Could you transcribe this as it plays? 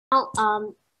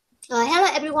Hello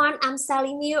everyone, I'm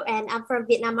Sally Miu and I'm from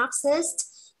Vietnam Marxist.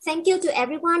 Thank you to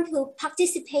everyone who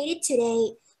participated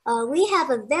today. We have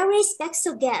a very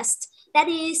special guest, that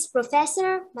is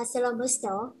Professor Marcello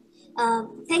Musto.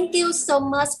 Thank you so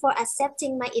much for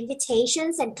accepting my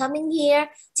invitations and coming here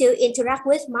to interact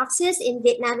with Marxists in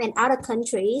Vietnam and other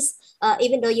countries.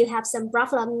 Even though you have some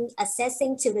problem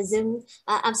accessing to the Zoom,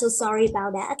 I'm so sorry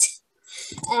about that.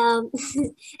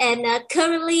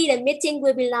 Currently the meeting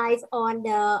will be live on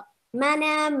the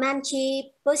Mana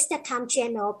Manchi Postacam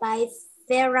channel by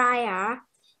Ferraya.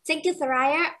 Thank you,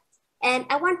 Ferraya. And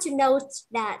I want to note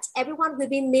that everyone will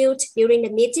be mute during the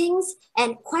meetings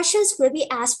and questions will be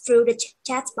asked through the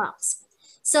chat box.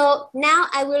 So now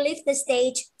I will leave the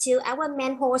stage to our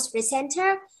main host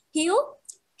presenter, Hugh.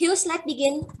 Hugh, let's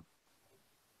begin.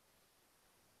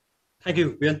 Thank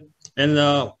you, Vian. And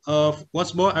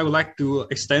once more, I would like to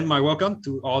extend my welcome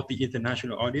to all the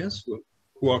international audience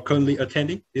who are currently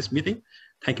attending this meeting.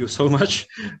 Thank you so much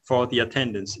for the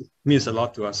attendance. It means a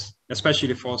lot to us,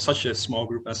 especially for such a small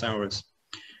group as ours.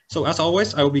 So as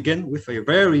always, I will begin with a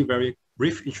very, very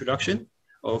brief introduction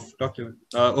of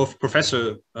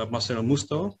Professor Marcello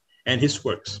Musto and his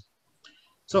works.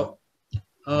 So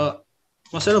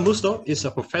Marcello Musto is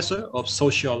a professor of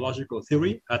sociological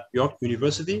theory at York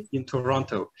University in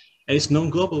Toronto and is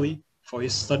known globally for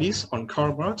his studies on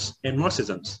Karl Marx and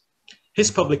Marxisms.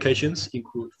 His publications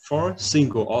include 4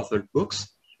 single-authored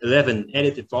books, 11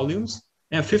 edited volumes,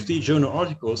 and 50 journal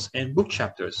articles and book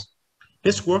chapters.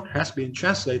 His work has been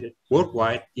translated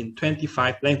worldwide in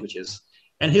 25 languages,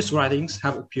 and his writings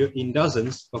have appeared in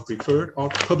dozens of referred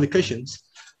publications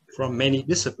from many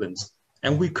disciplines.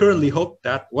 And we currently hope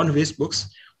that one of his books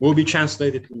will be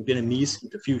translated in Vietnamese in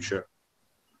the future.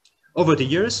 Over the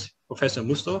years, Professor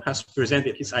Musto has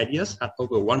presented his ideas at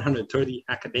over 130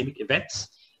 academic events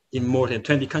in more than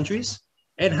 20 countries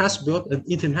and has built an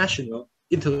international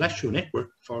intellectual network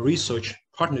for research,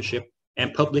 partnership,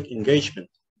 and public engagement.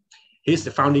 He is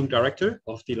the founding director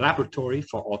of the Laboratory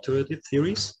for Alternative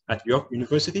Theories at York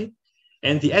University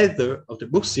and the editor of the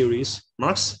book series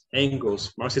Marx,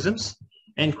 Engels, Marxisms,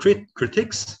 and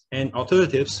Critics and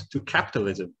Alternatives to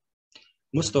Capitalism.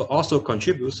 Musto also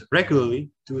contributes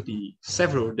regularly to the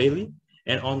several daily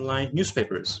and online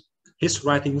newspapers. His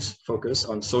writings focus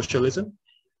on socialism,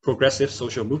 progressive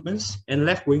social movements, and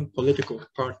left-wing political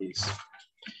parties.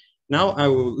 Now I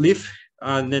will leave,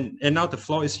 and now the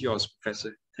floor is yours,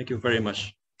 Professor. Thank you very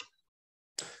much.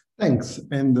 Thanks.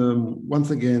 And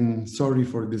once again, sorry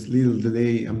for this little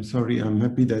delay. I'm sorry. I'm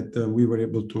happy that we were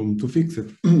able to fix it.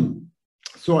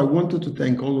 So I wanted to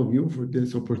thank all of you for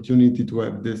this opportunity to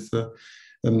have this,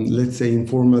 let's say,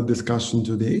 informal discussion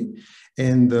today.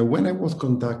 And when I was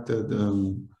contacted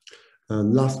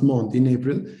last month in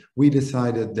April, we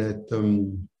decided that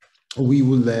we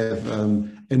will have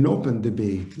an open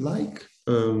debate, like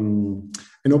an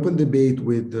open debate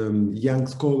with young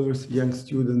scholars, young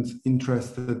students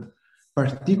interested,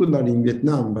 particularly in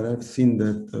Vietnam, but I've seen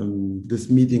that this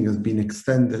meeting has been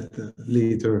extended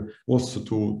later also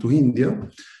to India.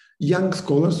 Young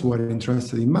scholars who are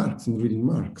interested in Marx and reading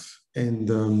Marx.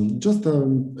 And just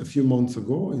a few months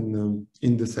ago,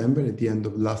 in December, at the end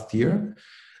of last year,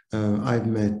 I've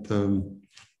met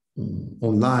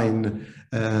online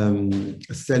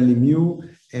Sally Miu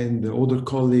and other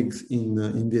colleagues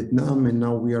in Vietnam, and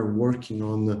now we are working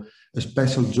on a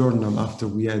special journal after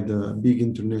we had a big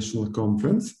international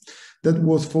conference that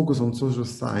was focused on social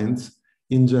science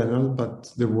in general,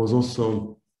 but there was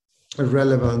also a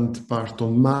relevant part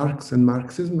on Marx and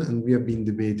Marxism, and we have been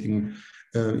debating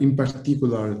in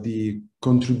particular the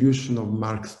contribution of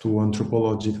Marx to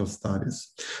anthropological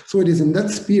studies. So it is in that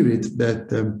spirit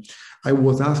that I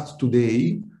was asked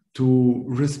today to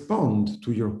respond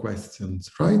to your questions,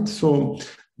 right? So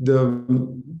the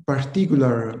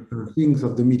particular things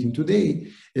of the meeting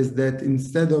today is that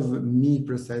instead of me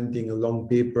presenting a long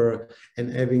paper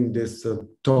and having this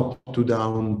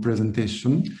top-to-down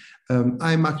presentation,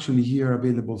 I'm actually here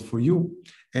available for you.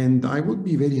 And I would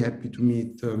be very happy to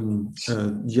meet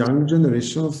a young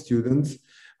generation of students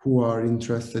who are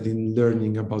interested in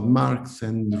learning about Marx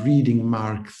and reading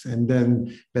Marx, and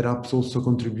then perhaps also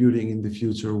contributing in the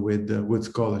future with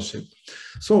scholarship.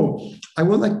 So I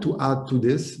would like to add to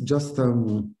this just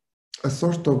a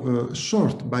sort of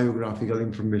short biographical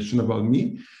information about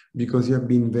me, because you have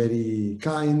been very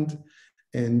kind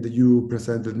and you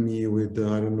presented me with,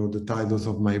 I don't know, the titles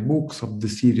of my books, of the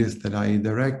series that I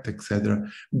direct, etc.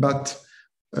 But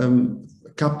a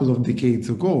couple of decades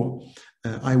ago,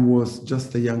 I was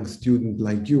just a young student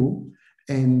like you,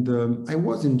 and I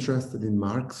was interested in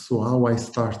Marx. So how I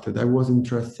started, I was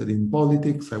interested in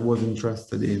politics, I was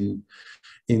interested in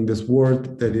in this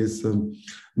world that is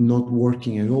not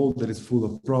working at all, that is full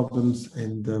of problems.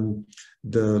 And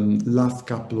the last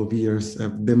couple of years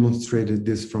have demonstrated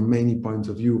this from many points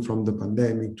of view, from the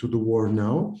pandemic to the war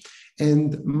now.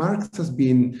 And Marx has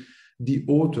been the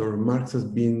author, Marx has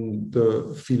been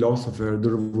the philosopher,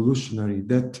 the revolutionary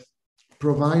that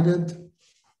provided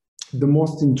the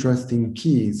most interesting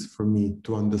keys for me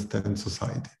to understand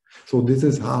society. So this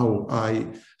is how I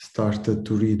started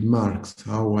to read Marx,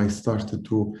 how I started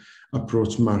to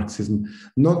approach Marxism,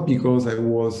 not because I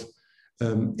was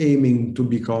aiming to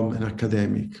become an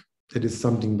academic. That is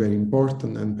something very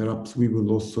important, and perhaps we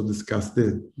will also discuss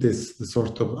the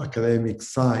sort of academic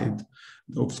side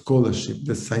of scholarship,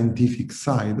 the scientific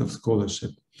side of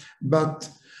scholarship, but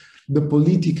the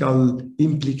political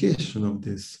implication of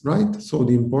this, right? So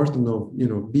the importance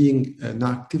of, being an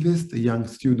activist, a young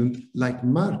student, like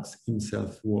Marx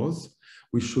himself was.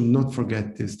 We should not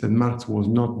forget this, that Marx was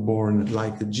not born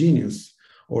like a genius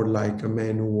or like a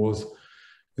man who was,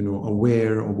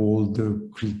 aware of all the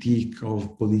critique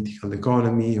of political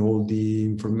economy, all the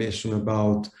information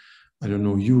about, I don't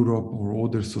know, Europe or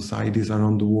other societies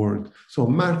around the world. So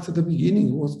Marx at the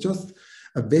beginning was just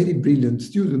a very brilliant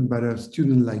student, but a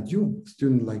student like you, a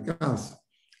student like us.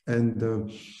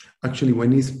 And actually,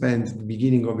 when he spent the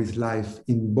beginning of his life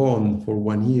in Bonn for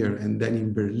 1 year and then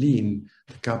in Berlin,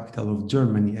 the capital of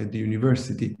Germany, at the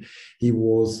university, he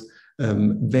was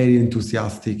very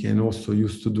enthusiastic and also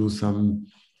used to do some,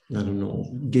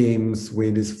 games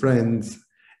with his friends.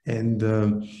 And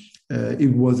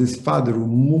it was his father who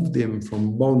moved him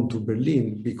from Bonn to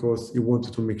Berlin because he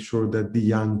wanted to make sure that the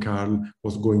young Karl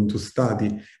was going to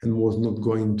study and was not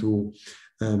going to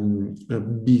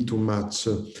be too much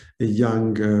a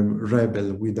young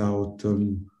rebel without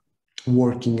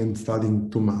working and studying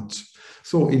too much.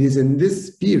 So it is in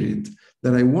this spirit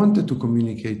that I wanted to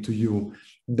communicate to you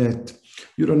that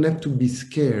you don't have to be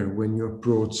scared when you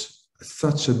approach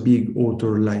such a big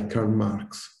author like Karl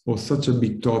Marx or such a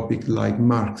big topic like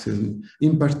Marxism,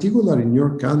 in particular in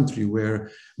your country where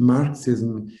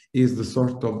Marxism is the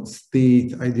sort of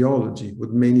state ideology with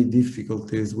many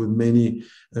difficulties, with many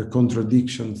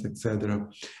contradictions, etc.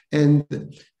 And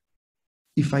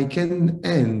if I can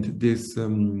end this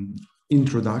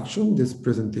introduction, this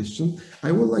presentation,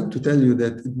 I would like to tell you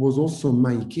that it was also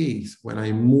my case when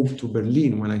I moved to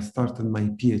Berlin, when I started my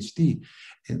PhD.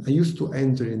 And I used to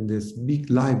enter in these big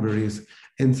libraries,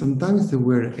 and sometimes there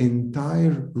were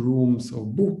entire rooms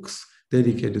of books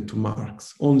dedicated to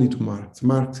Marx, only to Marx.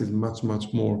 Marx is much,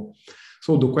 much more.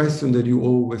 So the question that you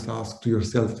always ask to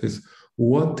yourself is,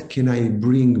 what can I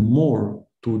bring more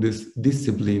to this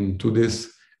discipline, to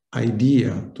this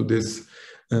idea, to this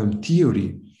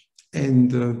theory?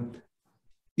 And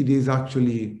it is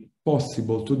actually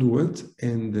possible to do it.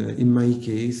 And in my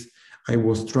case, I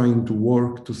was trying to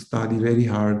work, to study very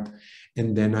hard.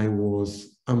 And then I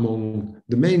was among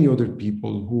the many other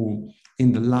people who,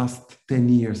 in the last 10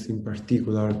 years in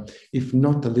particular, if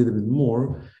not a little bit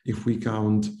more, if we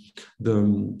count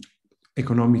the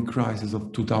economic crisis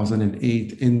of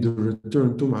 2008 and the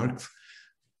return to Marx,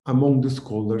 among the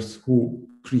scholars who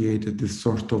created this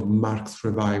sort of Marx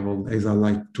revival, as I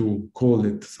like to call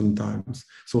it sometimes.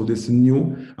 So this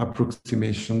new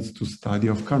approximations to study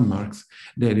of Karl Marx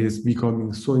that is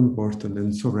becoming so important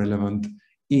and so relevant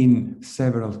in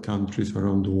several countries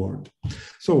around the world.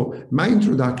 So my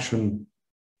introduction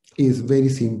is very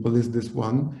simple, is this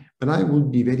one, but I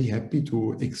would be very happy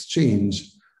to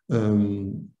exchange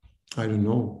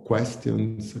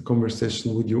questions, a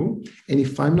conversation with you. And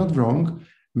if I'm not wrong,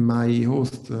 my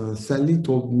host, Sally,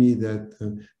 told me that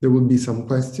there will be some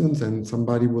questions and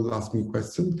somebody will ask me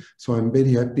questions. So I'm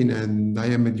very happy and I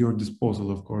am at your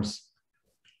disposal, of course.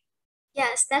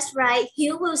 Yes, that's right.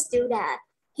 Hugh will do that.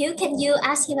 Hugh, can you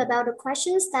ask him about the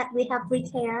questions that we have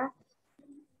prepared?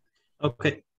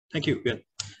 Okay, thank you. Yeah.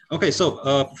 Okay, so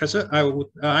Professor,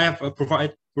 I have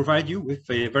provide you with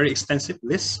a very extensive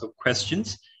list of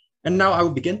questions. And now I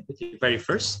will begin with the very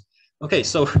first. Okay,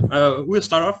 so we'll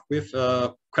start off with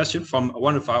a question from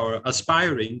one of our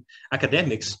aspiring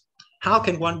academics. How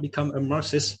can one become a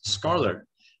Marxist scholar?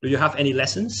 Do you have any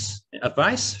lessons,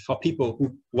 advice for people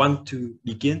who want to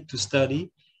begin to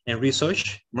study and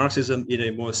research Marxism in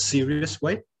a more serious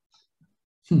way?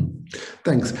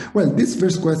 Thanks. Well, this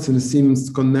first question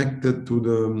seems connected to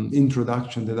the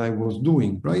introduction that I was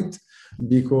doing, right?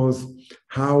 Because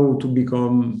how to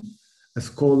become a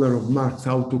scholar of Marx,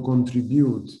 how to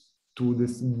contribute to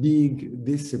this big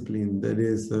discipline that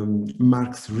is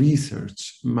Marx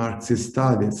research, Marxist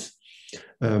studies,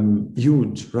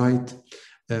 huge, right?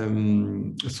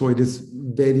 So it is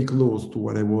very close to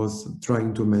what I was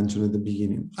trying to mention at the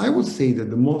beginning. I would say that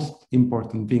the most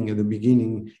important thing at the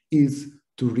beginning is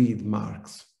to read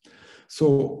Marx.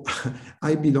 So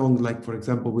I belong, like, for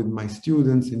example, with my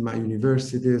students in my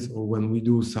universities, or when we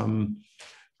do some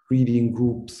reading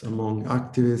groups among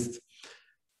activists,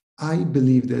 I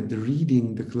believe that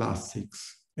reading the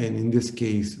classics, and in this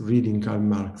case, reading Karl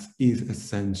Marx, is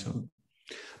essential.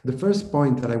 The first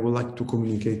point that I would like to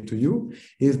communicate to you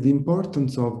is the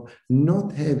importance of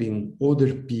not having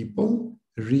other people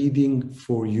reading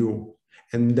for you.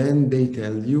 And then they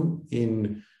tell you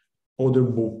in other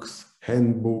books,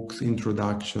 handbooks,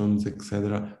 introductions,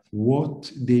 etc.,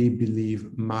 what they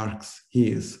believe Marx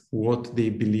is, what they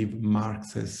believe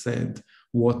Marx has said,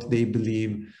 what they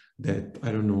believe that,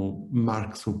 I don't know,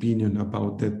 Marx's opinion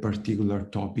about that particular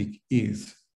topic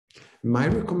is. My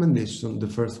recommendation, the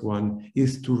first one,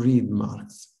 is to read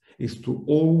Marx, is to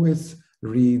always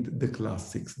read the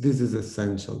classics. This is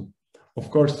essential.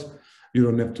 Of course, you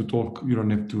don't have to talk, you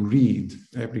don't have to read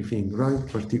everything, right?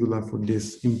 Particularly for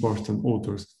these important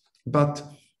authors. But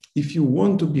if you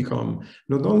want to become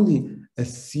not only a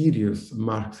serious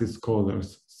Marxist scholar,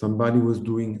 somebody who is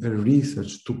doing a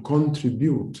research to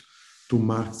contribute to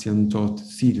Marxian thought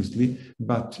seriously,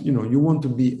 but you want to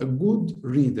be a good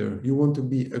reader, you want to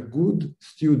be a good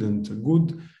student, a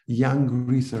good young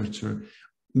researcher,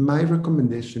 my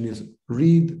recommendation is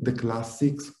read the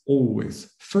classics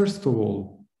always, first of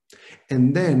all.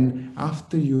 And then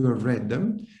after you have read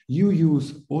them, you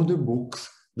use other books,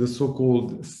 the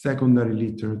so-called secondary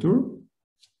literature,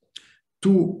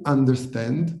 to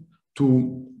understand,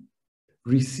 to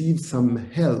receive some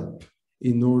help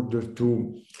in order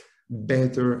to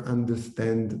better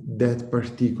understand that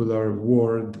particular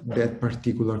word, that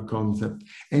particular concept.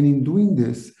 And in doing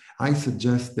this, I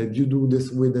suggest that you do this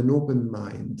with an open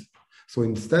mind. So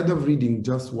instead of reading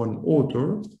just one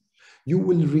author, you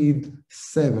will read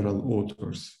several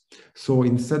authors. So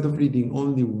instead of reading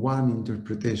only one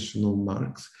interpretation of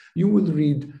Marx, you will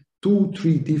read 2,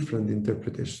 3 different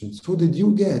interpretations so that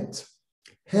you get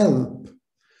help,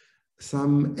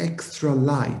 some extra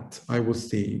light, I would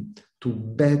say, to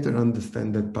better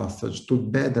understand that passage, to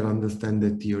better understand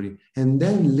that theory. And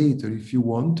then later, if you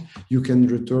want, you can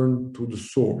return to the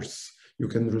source. You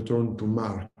can return to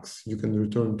Marx. You can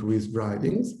return to his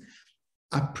writings,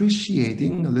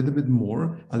 appreciating a little bit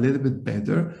more, a little bit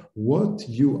better what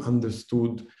you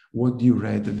understood, what you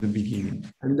read at the beginning.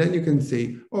 And then you can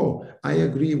say, oh, I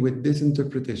agree with this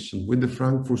interpretation, with the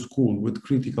Frankfurt School, with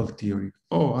critical theory.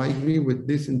 Oh, I agree with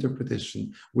this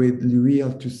interpretation, with Louis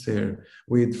Althusser,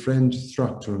 with French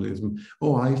structuralism.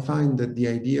 Oh, I find that the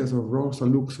ideas of Rosa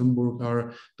Luxemburg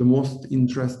are the most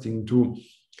interesting to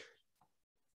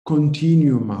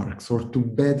continue Marx, or to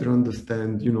better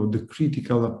understand, the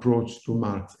critical approach to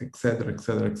Marx, etc.,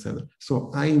 etc., etc.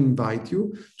 So I invite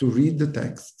you to read the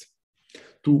text,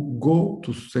 to go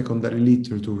to secondary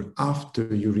literature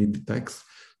after you read the text,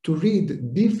 to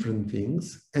read different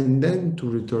things, and then to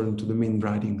return to the main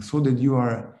writing so that you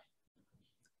are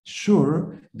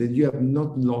sure that you have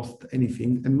not lost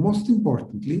anything, and most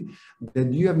importantly,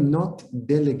 that you have not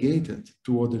delegated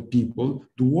to other people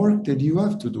the work that you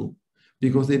have to do.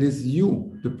 Because it is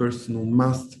you, the person who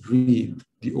must read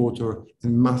the author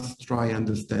and must try and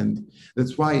understand.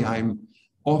 That's why I'm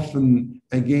often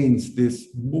against these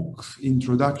books,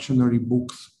 introductory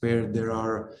books, where there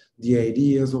are the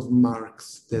ideas of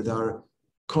Marx that are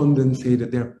condensed,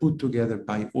 they're put together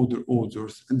by other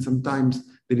authors. And sometimes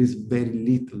there is very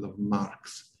little of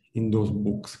Marx in those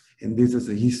books. And this is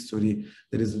a history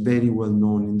that is very well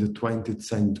known in the 20th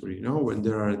century, when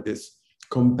there are this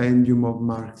compendium of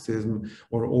Marxism,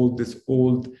 or all these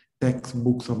old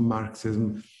textbooks of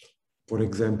Marxism. For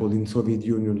example, in Soviet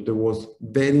Union, there was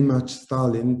very much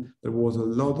Stalin, there was a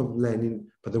lot of Lenin,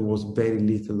 but there was very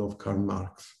little of Karl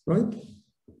Marx, right?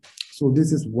 So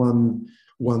this is one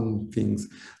thing.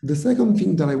 The second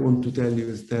thing that I want to tell you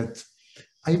is that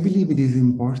I believe it is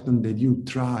important that you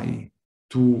try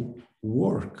to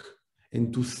work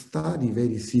and to study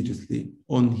very seriously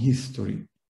on history,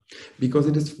 because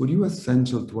it is for you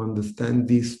essential to understand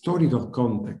the historical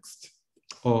context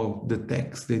of the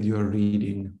text that you are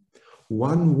reading.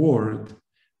 One word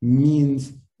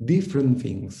means different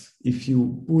things if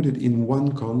you put it in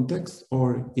one context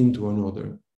or into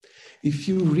another. If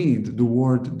you read the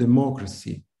word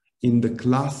democracy in the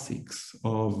classics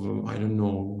of,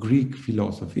 Greek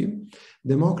philosophy,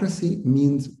 democracy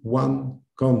means one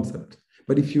concept.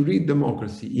 But if you read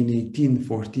democracy in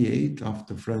 1848,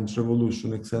 after French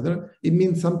Revolution, etc., it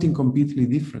means something completely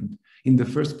different. In the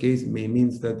first case, it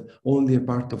means that only a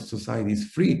part of society is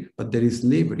free, but there is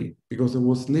slavery, because there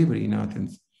was slavery in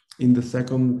Athens. In the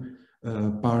second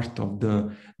part of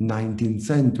the 19th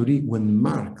century, when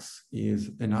Marx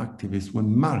is an activist,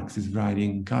 when Marx is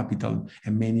writing Capital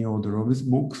and many other of his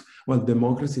books, well,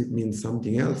 democracy means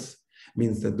something else. It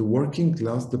means that the working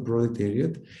class, the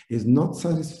proletariat, is not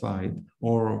satisfied,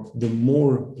 or the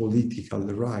more political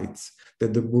rights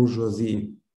that the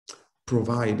bourgeoisie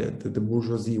provided, that the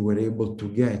bourgeoisie were able to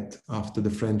get after the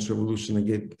French Revolution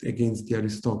against the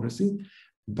aristocracy.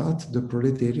 But the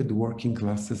proletariat, the working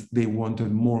classes, they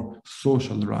wanted more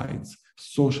social rights,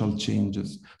 social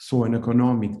changes, so an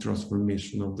economic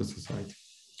transformation of the society.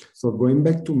 So going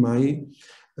back to my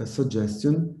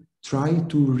suggestion, try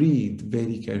to read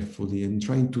very carefully and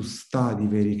try to study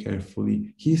very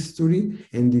carefully history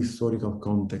and the historical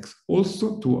context,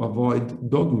 also to avoid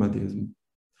dogmatism,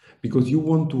 because you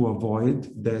want to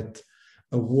avoid that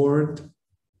a word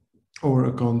or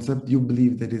a concept you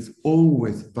believe that is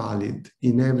always valid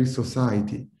in every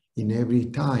society, in every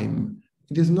time.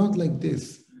 It is not like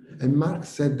this. And Marx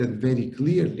said that very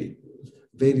clearly,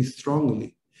 very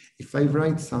strongly. If I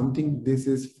write something, this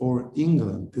is for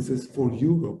England, this is for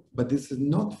Europe, but this is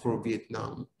not for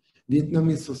Vietnam.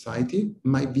 Vietnamese society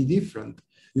might be different.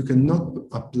 You cannot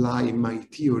apply my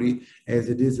theory as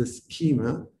it is a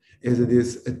schema, as it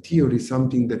is a theory,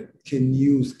 something that can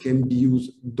be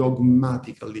used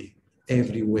dogmatically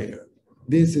everywhere.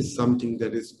 This is something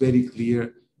that is very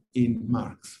clear in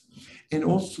Marx. And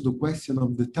also the question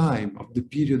of the time, of the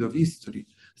period of history,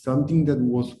 something that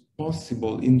was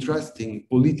possible, interesting,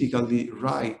 politically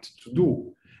right to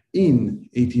do in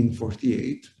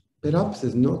 1848, perhaps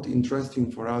is not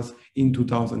interesting for us in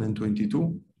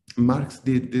 2022. Marx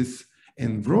did this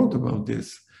and wrote about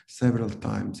this several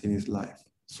times in his life.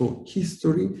 So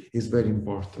history is very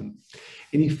important.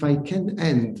 And if I can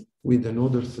end with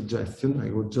another suggestion,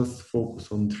 I will just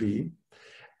focus on three.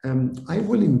 I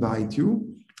will invite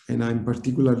you, and I'm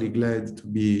particularly glad to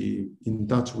be in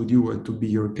touch with you and to be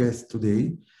your guest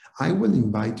today. I will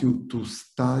invite you to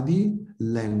study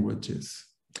languages.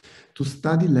 To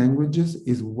study languages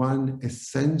is one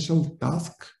essential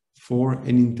task for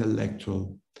an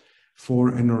intellectual, for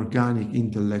an organic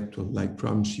intellectual, like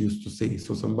Gramsci used to say.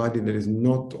 So somebody that is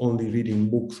not only reading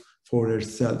books for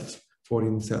herself, for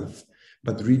himself,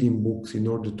 but reading books in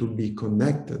order to be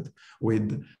connected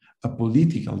with a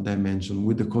political dimension,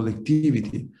 with the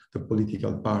collectivity, the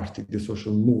political party, the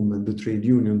social movement, the trade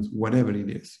unions, whatever it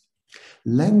is.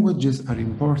 Languages are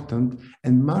important,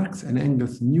 and Marx and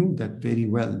Engels knew that very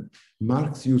well.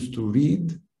 Marx used to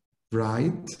read,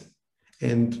 write,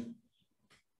 and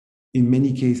in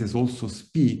many cases also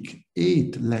speak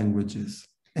 8 languages.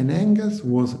 And Engels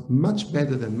was much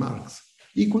better than Marx.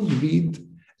 He could read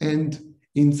and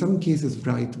in some cases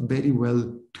write very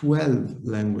well 12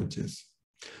 languages.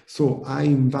 So I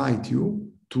invite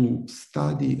you to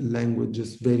study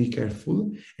languages very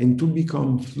carefully and to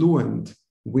become fluent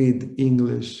with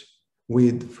English,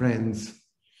 with French.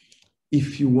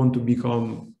 If you want to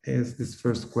become, as this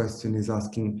first question is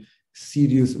asking,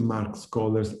 serious Marx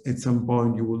scholars, at some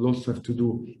point you will also have to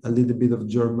do a little bit of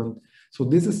German. So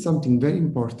this is something very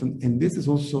important, and this is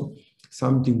also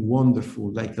something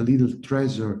wonderful, like a little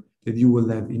treasure that you will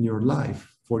have in your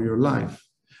life, for your life,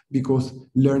 because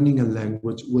learning a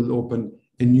language will open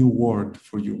a new world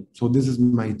for you. So this is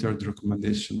my third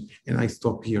recommendation, and I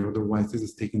stop here, otherwise this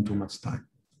is taking too much time.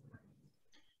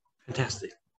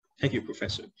 Fantastic. Thank you,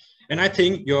 Professor. And I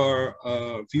think your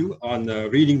view on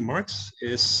reading Marx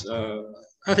is,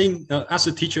 I think, as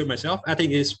a teacher myself, I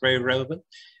think it's very relevant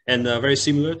and very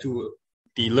similar to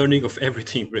the learning of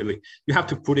everything, really. You have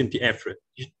to put in the effort.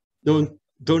 You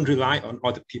don't rely on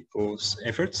other people's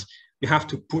efforts. You have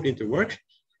to put in the work,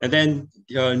 and then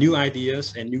new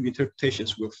ideas and new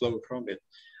interpretations will flow from it.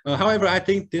 However, I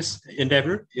think this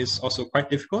endeavor is also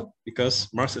quite difficult because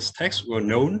Marx's texts were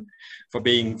known for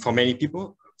many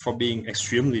people, for being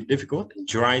extremely difficult and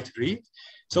dry to read.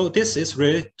 So this is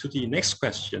related to the next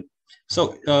question.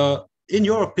 So in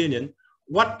your opinion,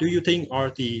 what do you think are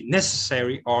the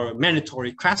necessary or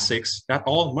mandatory classics that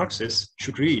all Marxists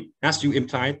should read, as you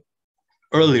implied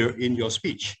earlier in your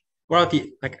speech? What are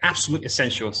the absolute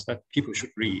essentials that people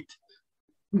should read?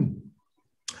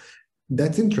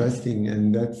 That's interesting,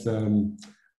 and that's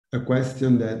a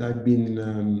question that I've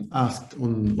been asked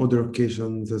on other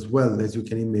occasions as well, as you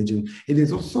can imagine. It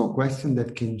is also a question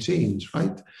that can change,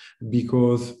 right?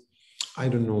 Because, I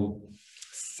don't know,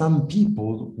 some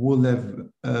people will have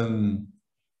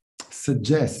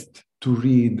suggest to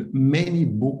read many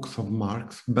books of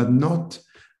Marx, but not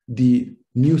the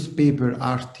newspaper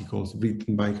articles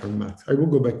written by Karl Marx. I will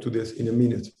go back to this in a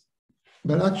minute.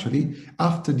 But actually,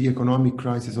 after the economic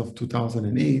crisis of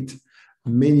 2008,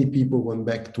 many people went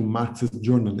back to Marxist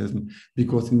journalism,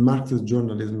 because in Marxist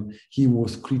journalism, he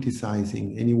was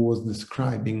criticizing and he was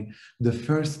describing the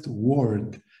first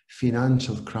world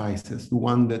financial crisis, the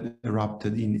one that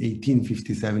erupted in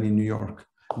 1857 in New York,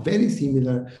 very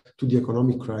similar to the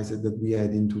economic crisis that we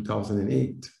had in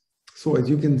 2008. So as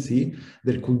you can see,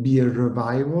 there could be a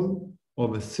revival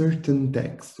of a certain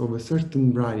text, of a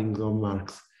certain writings of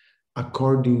Marx,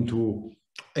 according to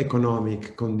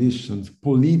economic conditions,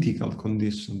 political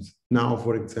conditions. Now,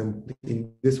 for example,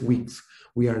 in these weeks,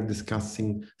 we are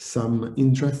discussing some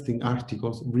interesting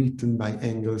articles written by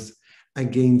Engels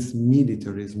against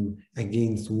militarism,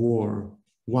 against war.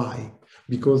 Why?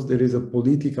 Because there is a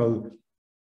political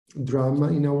drama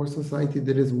in our society,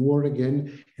 there is war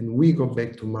again, and we go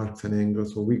back to Marx and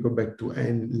Engels, or we go back to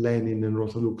Lenin and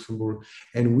Rosa Luxemburg,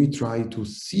 and we try to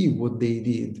see what they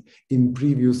did in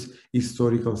previous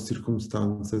historical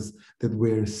circumstances that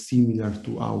were similar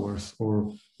to ours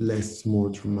or less, more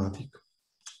dramatic.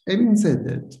 Having said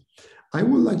that, I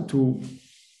would like to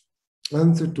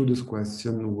answer to this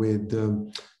question with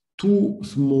two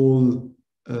small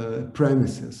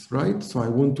premises, right? So I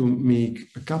want to make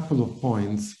a couple of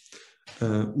points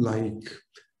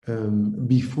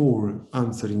before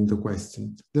answering the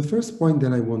question. The first point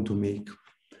that I want to make,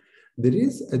 there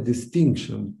is a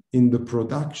distinction in the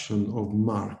production of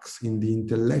Marx, in the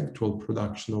intellectual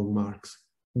production of Marx,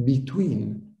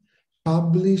 between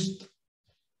published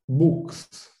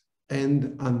books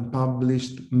and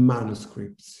unpublished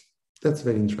manuscripts. That's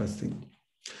very interesting.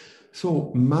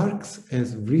 So Marx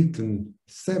has written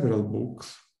several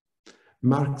books.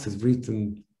 Marx has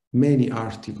written many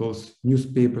articles,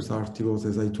 newspapers articles,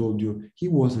 as I told you. He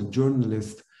was a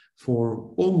journalist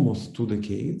for almost 2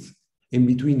 decades. And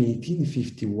between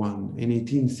 1851 and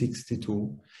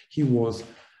 1862, he was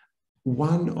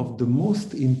one of the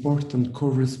most important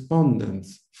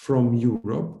correspondents from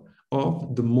Europe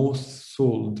of the most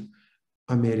sold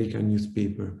American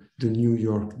newspaper, the New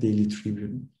York Daily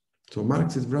Tribune. So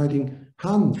Marx is writing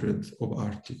hundreds of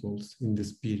articles in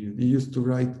this period. He used to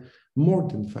write more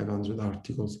than 500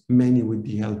 articles, many with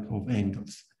the help of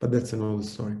Engels, but that's another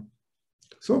story.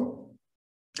 So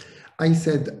I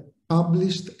said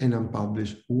published and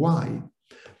unpublished. Why?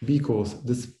 Because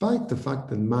despite the fact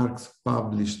that Marx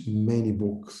published many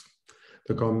books,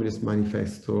 the Communist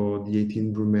Manifesto, the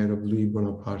 18 Brumaire of Louis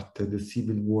Bonaparte, the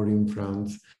Civil War in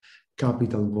France,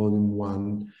 Capital Volume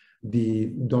 1, the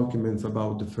documents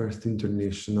about the First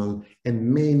International,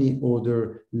 and many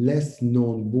other less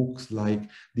known books like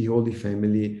The Holy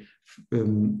Family,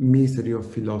 Misery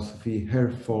of Philosophy, Herr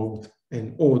Vogt,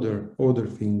 and other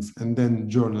things, and then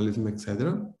journalism,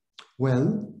 etc.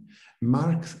 Well,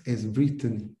 Marx has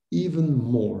written even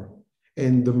more,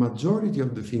 and the majority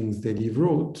of the things that he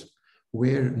wrote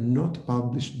were not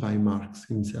published by Marx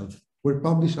himself, were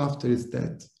published after his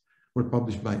death, were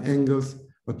published by Engels,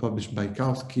 were published by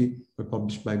Kautsky, were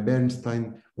published by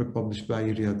Bernstein, were published by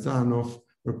Ryazanov,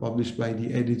 were published by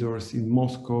the editors in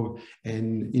Moscow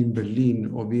and in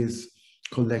Berlin of his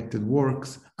collected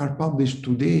works, are published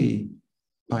today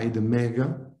by the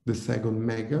Mega, the second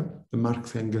Mega, the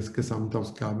Marx Engels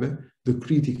Gesamtausgabe, the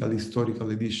critical historical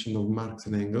edition of Marx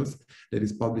and Engels that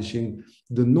is publishing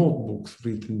the notebooks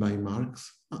written by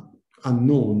Marx,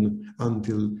 unknown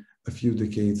until a few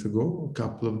decades ago, a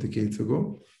couple of decades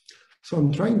ago. So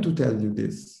I'm trying to tell you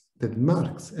this, that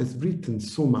Marx has written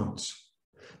so much,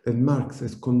 that Marx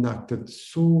has conducted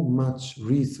so much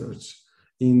research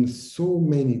in so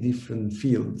many different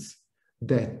fields,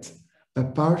 that a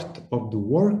part of the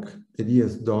work that he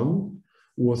has done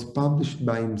was published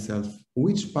by himself.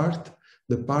 Which part?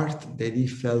 The part that he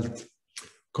felt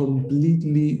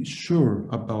completely sure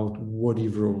about what he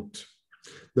wrote.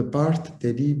 The part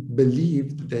that he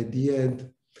believed that he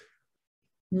had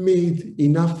made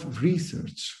enough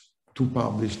research to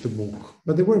publish the book.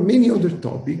 But there were many other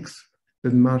topics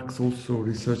that Marx also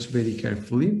researched very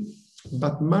carefully,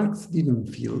 but Marx didn't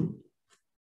feel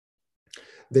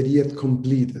that he had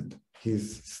completed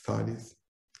his studies.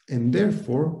 And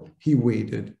therefore, he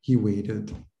waited.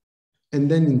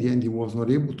 And then in the end, he was not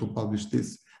able to publish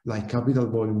this, like Capital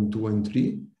Volume 2 and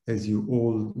 3, as you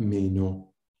all may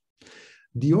know.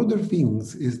 The other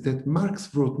things is that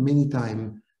Marx wrote many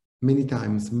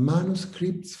times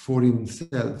manuscripts for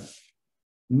himself,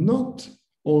 not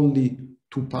only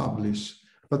to publish,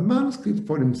 but manuscripts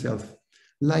for himself,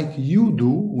 like you do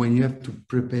when you have to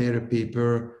prepare a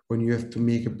paper when you have to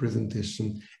make a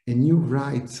presentation and you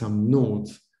write some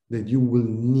notes that you will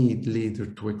need later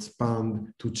to expand,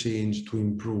 to change, to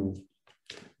improve.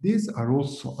 These are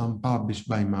also unpublished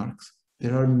by Marx.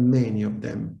 There are many of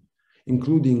them,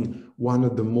 including one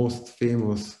of the most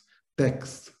famous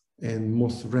texts and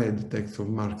most read texts of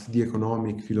Marx, the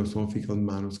Economic Philosophical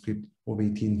Manuscript of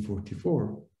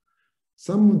 1844.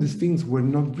 Some of these things were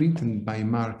not written by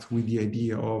Marx with the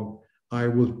idea of, I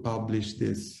will publish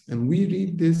this. And we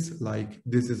read this like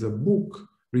this is a book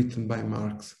written by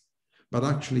Marx, but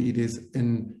actually it is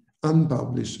an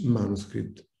unpublished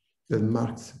manuscript that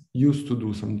Marx used to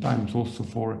do sometimes also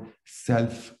for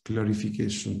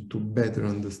self-clarification, to better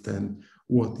understand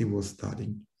what he was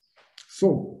studying.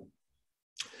 So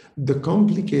the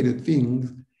complicated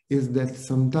thing is that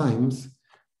sometimes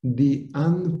the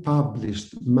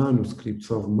unpublished manuscripts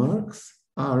of Marx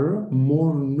are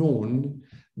more known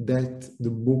than the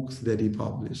books that he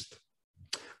published.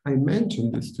 I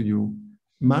mentioned this to you.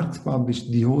 Marx published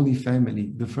The Holy Family,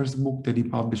 the first book that he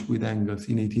published with Engels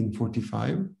in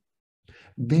 1845.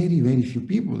 Very, very few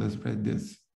people have read this.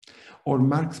 Or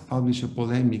Marx published a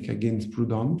polemic against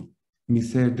Proudhon,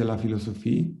 Misère de la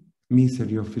Philosophie,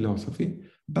 Misery of Philosophy,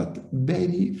 but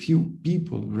very few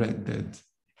people read that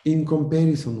in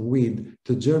comparison with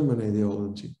the German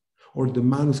ideology or the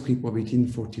manuscript of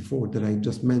 1844 that I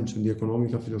just mentioned, the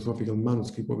Economic Philosophical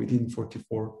Manuscript of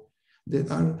 1844,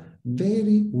 that are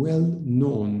very well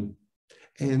known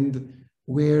and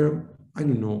were, I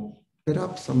don't know,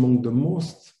 perhaps among the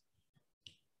most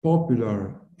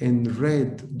popular and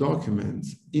read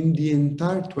documents in the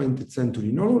entire 20th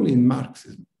century, not only in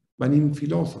Marxism, but in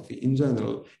philosophy in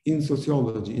general, in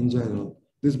sociology in general.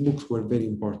 These books were very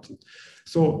important.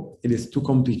 So it is too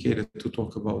complicated to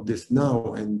talk about this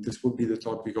now, and this will be the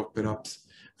topic of perhaps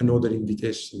another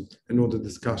invitation, another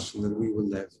discussion that we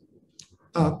will have.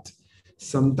 But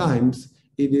sometimes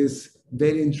it is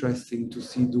very interesting to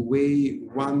see the way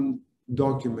one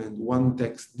document, one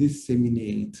text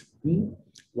disseminates.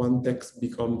 One text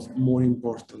becomes more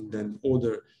important than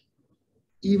other,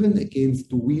 even against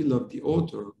the will of the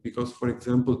author, because, for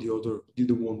example, the author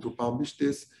didn't want to publish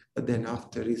this, but then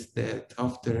after his death,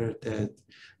 after her death,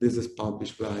 this is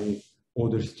published by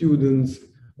other students,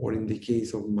 or in the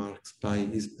case of Marx, by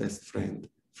his best friend,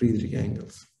 Friedrich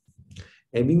Engels.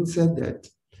 Having said that,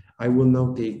 I will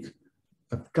now take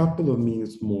a couple of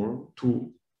minutes more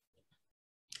to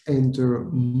enter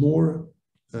more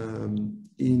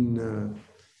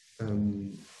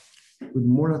with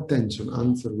more attention,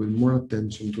 answer with more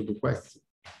attention to the question,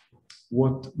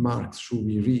 what Marx should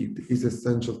we read? Is it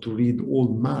essential to read all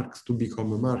Marx to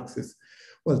become a Marxist?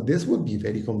 Well, this would be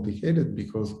very complicated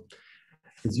because,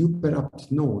 as you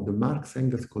perhaps know, the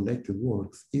Marx-Engels collected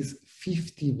works is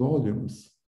 50 volumes,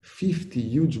 50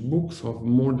 huge books of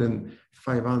more than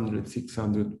 500,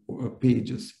 600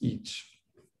 pages each.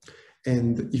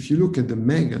 And if you look at the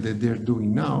mega that they're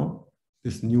doing now,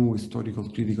 this new historical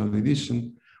critical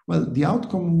edition, well, the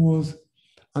outcome was,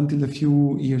 until a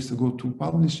few years ago, to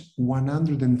publish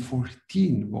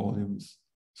 114 volumes.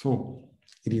 So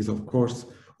it is, of course,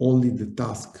 only the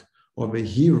task of a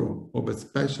hero, of a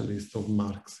specialist of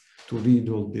Marx, to read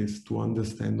all this, to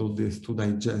understand all this, to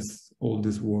digest all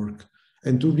this work,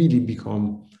 and to really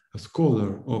become a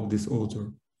scholar of this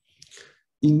author.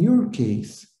 In your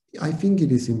case, I think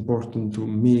it is important to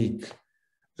make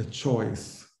a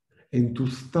choice and to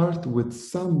start with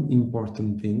some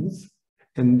important things,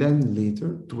 and then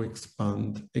later to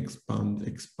expand,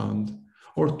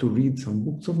 or to read some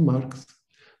books of Marx,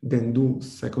 then do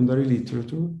secondary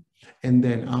literature, and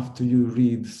then after you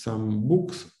read some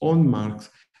books on Marx,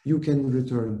 you can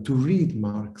return to read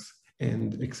Marx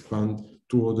and expand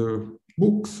to other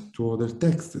books, to other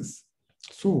texts.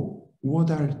 So what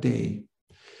are they?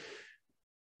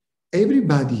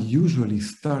 Everybody usually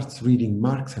starts reading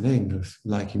Marx and Engels,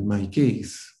 like in my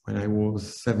case, when I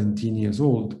was 17 years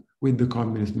old, with the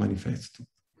Communist Manifesto.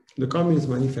 The Communist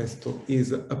Manifesto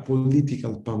is a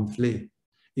political pamphlet,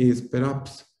 is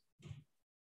perhaps,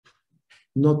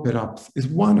 not perhaps, is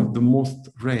one of the most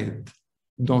read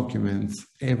documents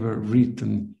ever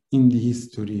written in the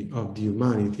history of the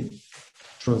humanity,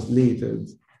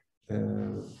 translated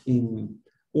in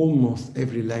almost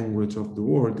every language of the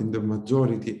world, in the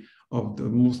majority of the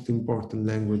most important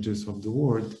languages of the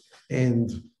world, and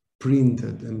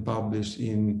printed and published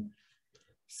in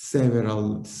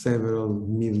several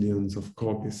millions of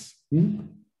copies.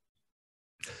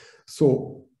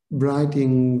 So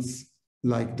writings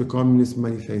like the Communist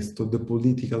Manifesto, the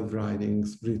political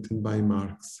writings written by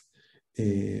Marx,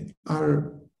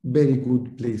 are very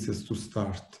good places to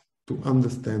start to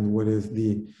understand what is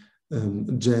the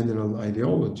general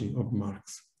ideology of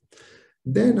Marx.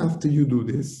 Then after you do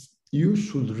this, you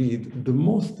should read the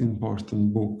most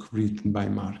important book written by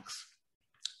Marx.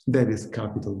 That is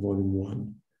Capital Volume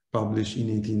 1, published in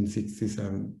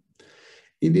 1867.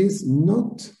 It is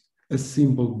not a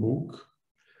simple book,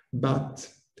 but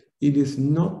it is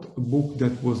not a book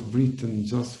that was written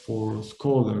just for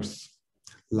scholars,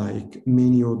 like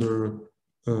many other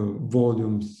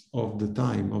volumes of the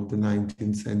time, of the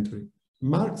 19th century.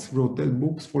 Marx wrote that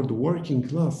books for the working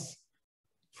class,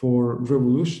 for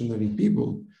revolutionary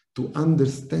people to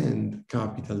understand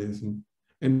capitalism,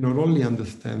 and not only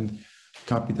understand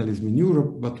capitalism in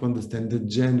Europe, but to understand the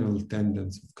general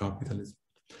tendency of capitalism.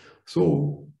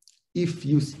 So if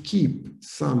you skip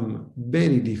some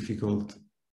very difficult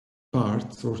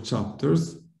parts or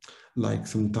chapters, like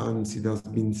sometimes it has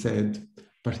been said,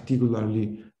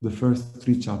 particularly the first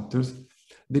 3 chapters,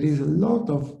 there is a lot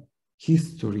of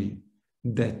history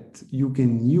that you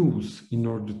can use in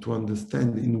order to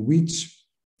understand in which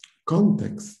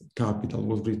context Capital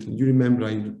was written. You remember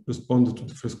I responded to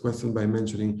the first question by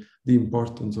mentioning the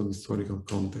importance of historical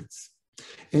context.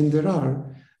 And there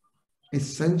are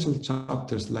essential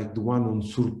chapters like the one on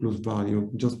surplus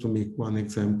value, just to make one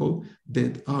example,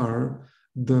 that are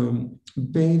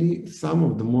some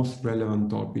of the most relevant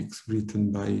topics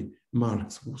written by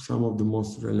Marx, some of the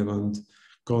most relevant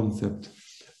concepts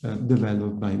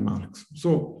developed by Marx.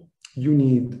 So you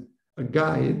need a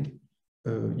guide,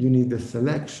 you need a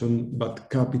selection, but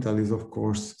Capital is of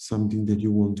course something that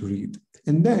you want to read.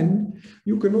 And then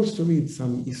you can also read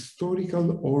some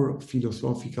historical or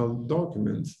philosophical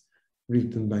documents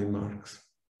written by Marx.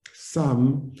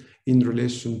 Some in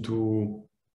relation to,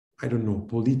 I don't know,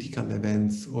 political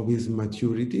events of his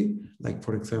maturity, like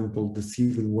for example, the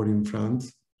Civil War in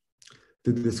France,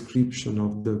 the description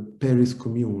of the Paris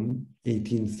Commune,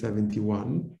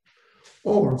 1871,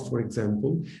 or for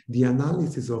example, the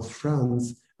analysis of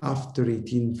France after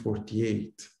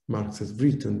 1848. Marx has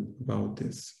written about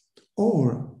this.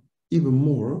 Or even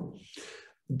more,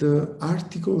 the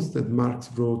articles that Marx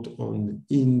wrote on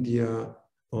India,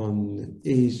 on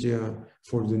Asia,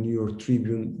 for the New York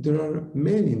Tribune, there are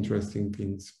many interesting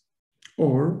things.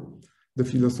 Or the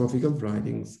philosophical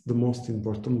writings, the most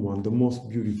important one, the most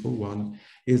beautiful one,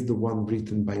 is the one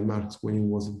written by Marx when he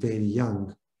was very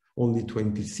young, only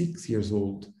 26 years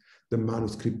old, the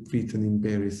manuscript written in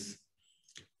Paris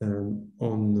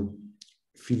on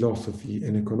philosophy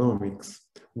and economics,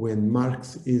 when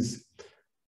Marx is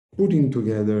putting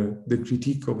together the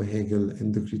critique of Hegel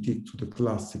and the critique to the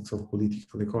classics of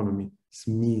political economy,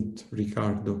 Smith,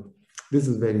 Ricardo. This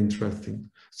is very interesting.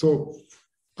 So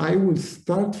I will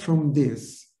start from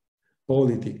this,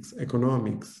 politics,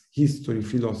 economics, history,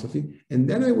 philosophy, and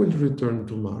then I will return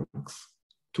to Marx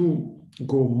to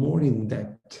go more in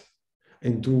depth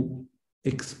and to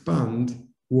expand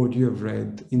what you have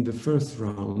read in the first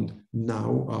round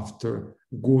now after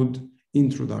good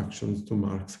introductions to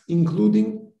Marx,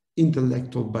 including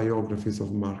intellectual biographies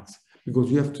of Marx, because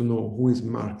you have to know who is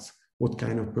Marx, what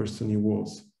kind of person he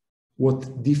was,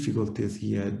 what difficulties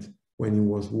he had when he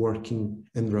was working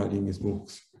and writing his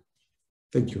books.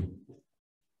 Thank you.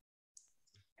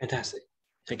 Fantastic.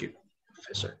 Thank you,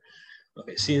 Professor.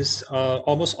 Okay, since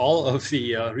almost all of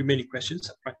the remaining questions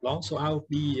are quite long, so I'll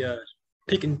be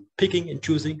picking and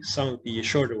choosing some of the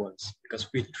shorter ones because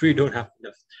we really don't have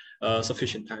enough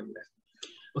sufficient time left.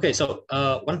 Okay, so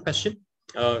one question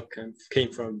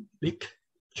came from Nick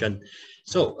Chen.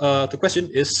 So the question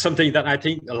is something that I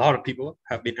think a lot of people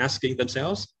have been asking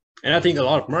themselves, and I think a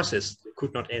lot of Marxists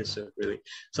could not answer really.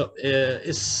 So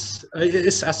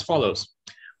it's as follows: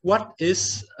 what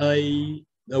is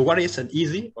an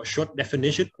easy or short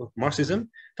definition of Marxism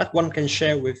that one can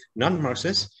share with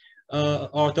non-Marxists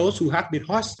or those who have been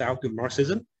hostile to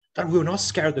Marxism that will not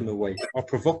scare them away or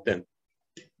provoke them?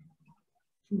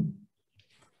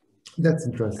 That's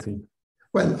interesting.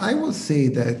 Well, I will say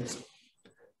that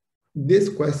this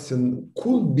question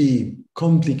could be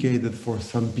complicated for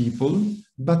some people,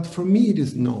 but for me it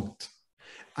is not.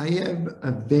 I have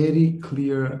a very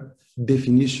clear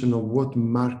definition of what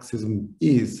Marxism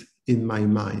is in my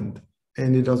mind,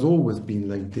 and it has always been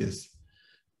like this.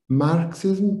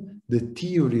 Marxism, the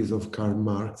theories of Karl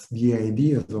Marx, the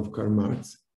ideas of Karl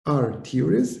Marx, are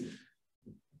theories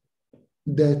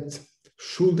that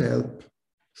should help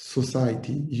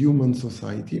society, human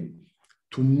society,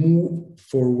 to move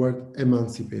forward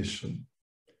emancipation.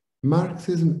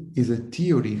 Marxism is a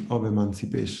theory of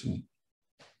emancipation.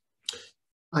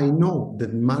 I know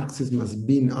that Marxism has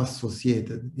been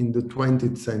associated in the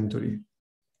 20th century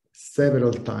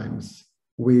several times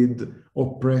with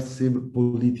oppressive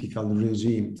political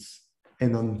regimes.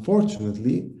 And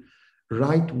unfortunately,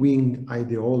 right-wing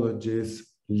ideologies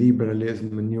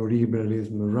liberalism,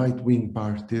 neoliberalism, right-wing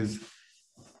parties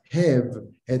have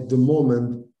at the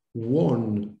moment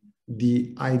won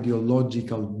the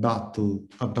ideological battle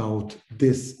about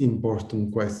this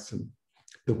important question,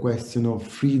 the question of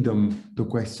freedom, the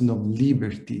question of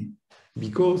liberty,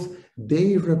 because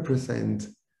they represent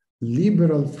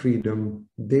liberal freedom,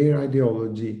 their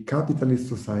ideology, capitalist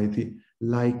society,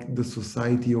 like the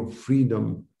society of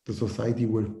freedom, the society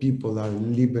where people are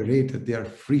liberated, they are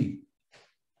free.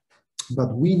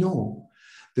 But we know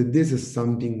that this is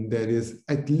something that is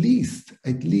at least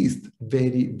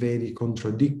very, very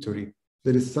contradictory.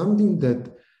 There is something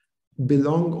that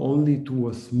belongs only to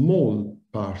a small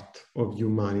part of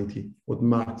humanity, what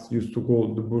Marx used to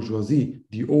call the bourgeoisie,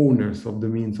 the owners of the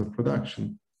means of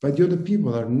production. But the other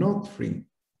people are not free.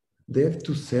 They have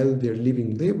to sell their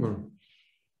living labor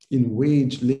in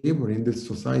wage labor, in this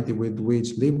society with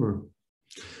wage labor.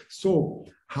 So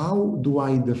how do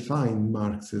I define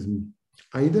Marxism?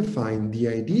 I define the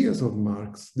ideas of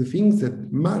Marx, the things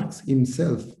that Marx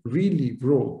himself really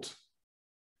wrote,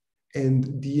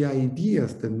 and the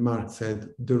ideas that Marx had,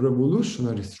 the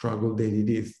revolutionary struggle that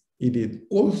he did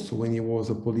also when he was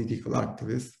a political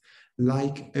activist,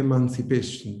 like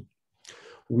emancipation.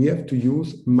 We have to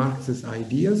use Marx's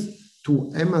ideas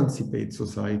to emancipate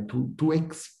society, to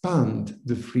expand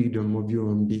the freedom of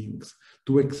human beings,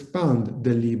 to expand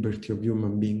the liberty of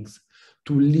human beings,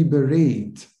 to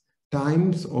liberate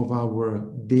times of our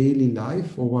daily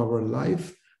life, of our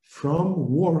life, from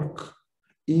work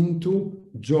into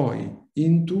joy,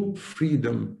 into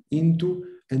freedom, into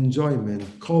enjoyment,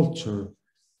 culture,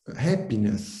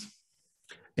 happiness.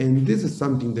 And this is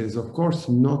something that is, of course,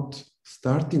 not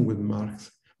starting with Marx,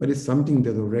 but it's something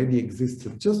that already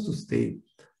existed, just to stay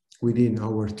within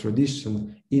our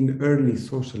tradition in early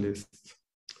socialists,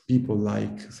 people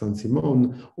like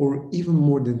Saint-Simon, or even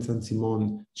more than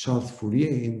Saint-Simon, Charles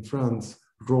Fourier in France,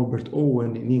 Robert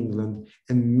Owen in England,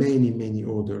 and many, many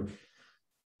others.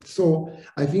 So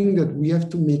I think that we have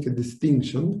to make a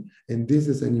distinction, and this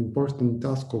is an important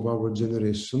task of our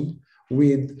generation,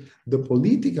 with the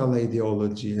political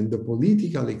ideology and the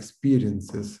political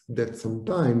experiences that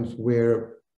sometimes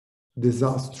were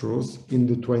disastrous in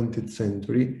the 20th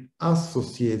century,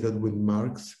 associated with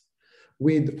Marx,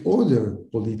 with other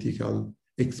political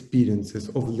experiences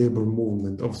of labor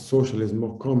movement, of socialism,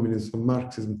 of communism, of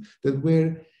Marxism, that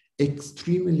were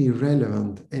extremely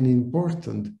relevant and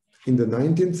important in the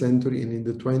 19th century and in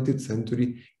the 20th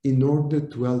century in order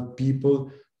to help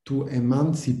people to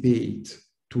emancipate,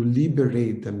 to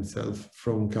liberate themselves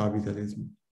from capitalism.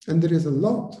 And there is a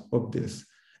lot of this.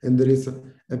 And there is a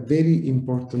very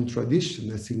important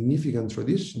tradition, a significant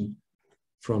tradition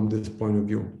from this point of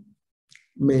view.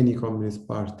 Many communist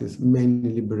parties,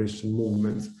 many liberation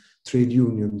movements, trade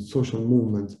unions, social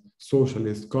movements,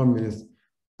 socialists, communists,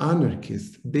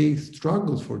 anarchists, they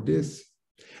struggled for this.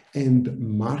 And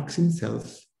Marx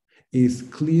himself is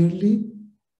clearly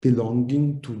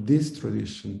belonging to this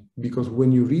tradition, because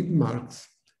when you read Marx,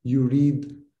 you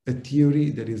read a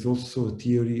theory that is also a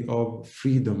theory of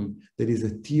freedom, that is a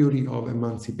theory of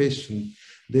emancipation,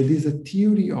 that is a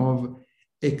theory of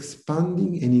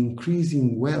expanding and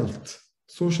increasing wealth.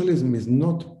 Socialism is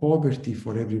not poverty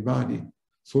for everybody.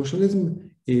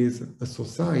 Socialism is a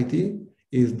society,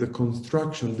 is the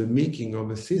construction, the making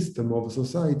of a system of a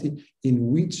society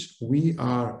in which we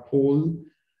are all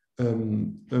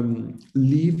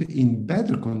live in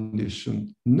better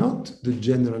condition, not the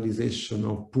generalization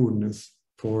of poorness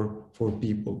for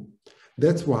people.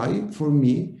 That's why, for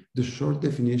me, the short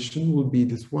definition will be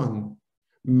this one.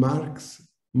 Marx's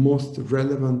most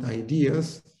relevant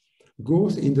ideas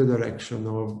goes in the direction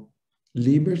of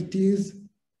liberties,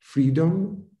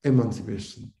 freedom,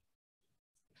 emancipation.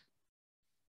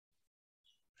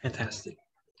 Fantastic.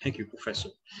 Thank you, Professor.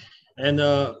 And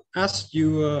as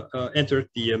you entered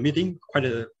the meeting at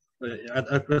a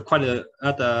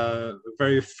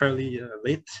very fairly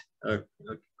late,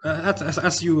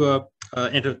 as you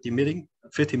entered the meeting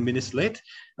 15 minutes late,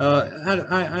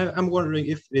 I'm wondering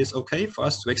if it's okay for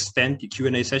us to extend the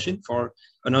Q&A session for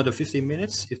another 15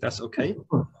 minutes, if that's okay.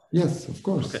 Yes, of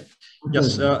course. Okay.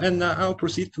 Yes, and I'll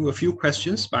proceed to a few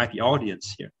questions by the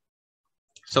audience here.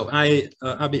 So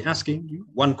I'll be asking you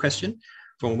one question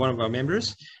from one of our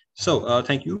members. So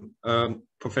thank you,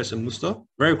 Professor Musto.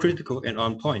 Very critical and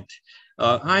on point.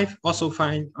 I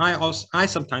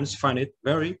sometimes find it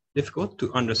very difficult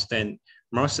to understand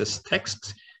Marx's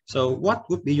texts. So what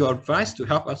would be your advice to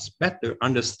help us better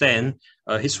understand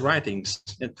his writings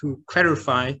and to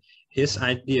clarify his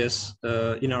ideas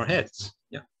in our heads?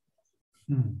 Yeah.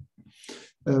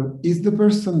 Is the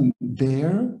person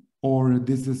there? or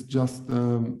this is just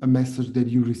a message that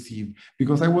you receive?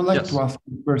 Because I would like to ask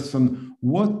the person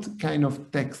what kind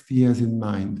of text he has in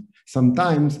mind.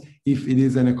 Sometimes, if it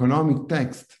is an economic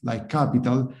text like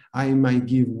Capital, I might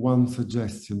give one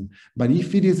suggestion. But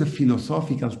if it is a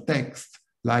philosophical text,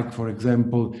 like, for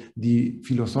example, the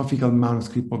philosophical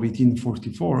manuscript of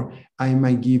 1844, I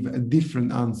might give a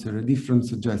different answer, a different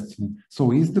suggestion.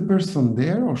 So is the person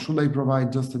there, or should I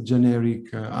provide just a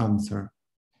generic answer?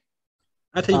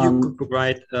 I think you could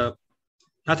provide.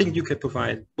 I think you could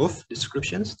provide both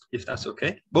descriptions, if that's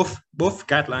okay. Both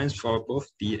guidelines for both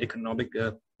the economic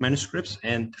manuscripts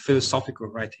and philosophical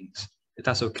writings, if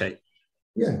that's okay.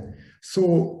 Yeah.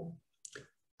 So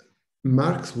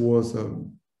Marx was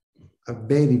a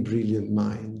very brilliant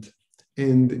mind,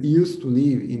 and he used to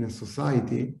live in a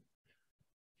society,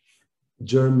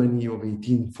 Germany of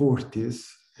 1840s,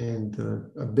 and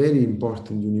a very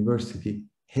important university.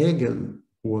 Hegel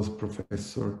was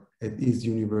professor at his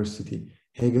university.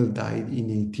 Hegel died in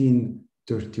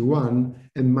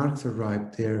 1831, and Marx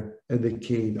arrived there a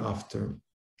decade after.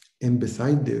 And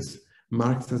beside this,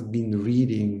 Marx has been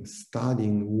reading,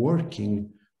 studying,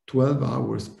 working 12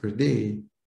 hours per day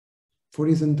for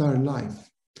his entire life.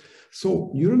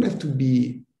 So you don't have to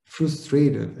be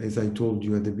frustrated, as I told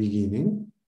you at the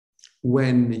beginning,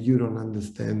 when you don't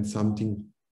understand something,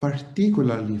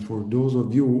 particularly for those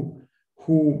of you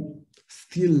who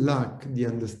still lack the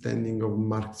understanding of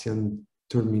Marxian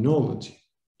terminology.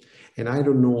 And I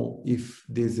don't know if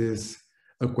this is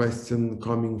a question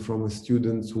coming from a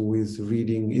student who is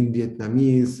reading in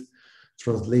Vietnamese,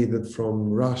 translated from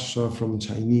Russia, from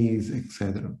Chinese,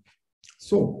 etc.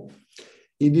 So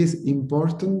it is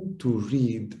important to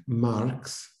read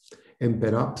Marx, and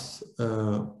perhaps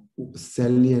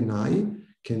Sally and I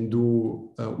can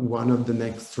do one of the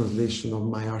next translation of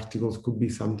my articles could be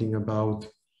something about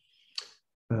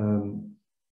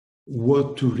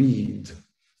what to read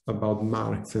about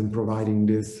Marx, and providing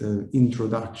this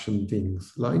introduction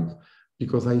things, like,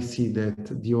 because I see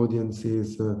that the audience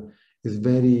is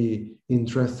very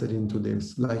interested into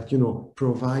this, like, you know,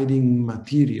 providing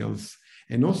materials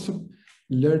and also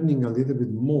learning a little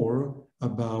bit more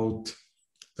about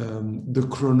the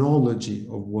chronology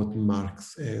of what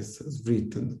Marx has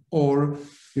written, or,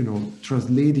 you know,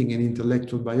 translating an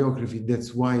intellectual biography.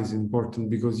 That's why it's important,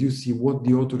 because you see what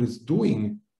the author is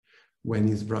doing when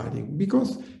he's writing.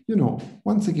 Because, you know,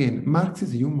 once again, Marx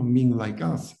is a human being like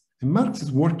us, and Marx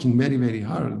is working very, very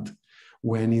hard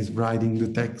when he's writing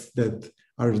the texts that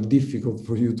are difficult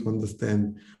for you to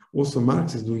understand. Also,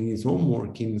 Marx is doing his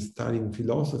homework in studying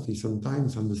philosophy,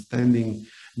 sometimes understanding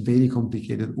very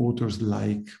complicated authors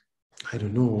like, I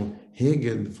don't know,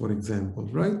 Hegel, for example,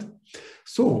 right?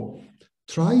 So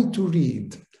try to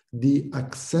read the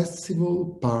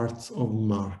accessible parts of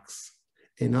Marx.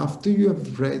 And after you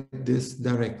have read this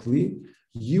directly,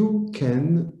 you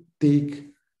can take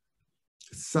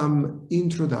some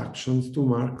introductions to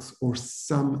Marx or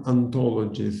some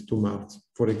anthologies to Marx.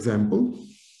 For example,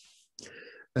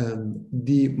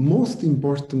 the most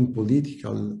important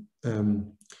political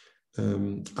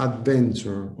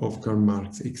adventure of Karl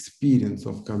Marx, experience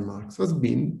of Karl Marx, has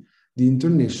been the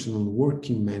International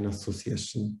Working Men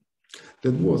Association.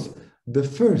 That was the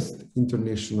first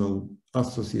international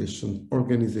association,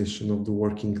 organization of the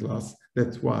working class.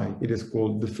 That's why it is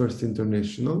called the First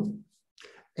International.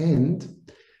 And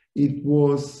it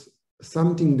was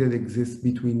something that exists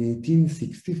between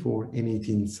 1864 and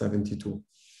 1872.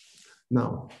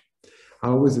 Now,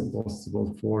 how is it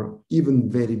possible for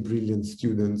even very brilliant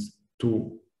students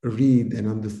to read and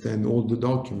understand all the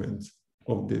documents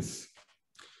of this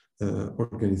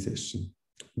organization?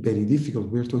 Very difficult.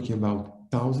 We're talking about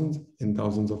thousands and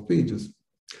thousands of pages.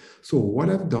 So what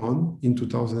I've done in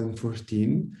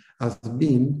 2014 has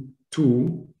been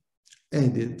to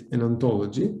edit an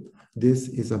anthology. This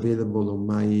is available on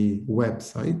my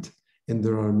website, and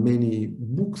there are many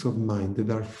books of mine that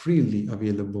are freely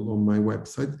available on my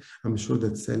website. I'm sure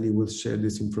that Sally will share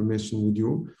this information with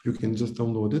you. You can just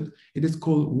download it. It is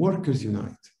called Workers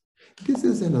Unite. This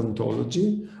is an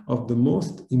anthology of the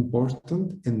most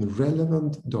important and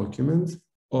relevant documents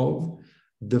of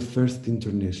the First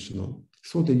International,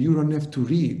 so that you don't have to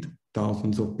read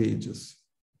thousands of pages,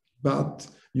 but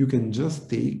you can just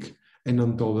take an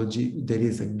anthology that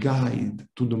is a guide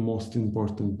to the most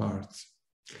important parts.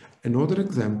 Another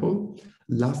example,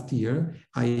 last year,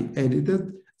 I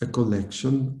edited a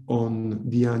collection on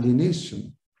the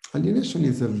alienation. Alienation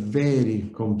is a very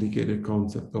complicated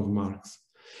concept of Marx.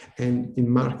 And in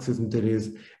Marxism, there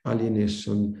is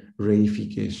alienation,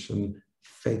 reification,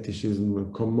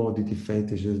 fetishism, commodity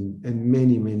fetishism, and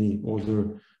many, many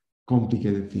other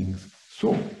complicated things.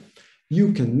 So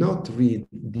You cannot read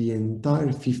the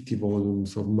entire 50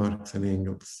 volumes of Marx and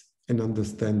Engels and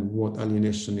understand what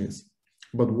alienation is.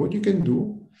 But what you can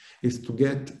do is to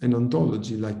get an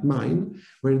anthology like mine,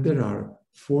 where there are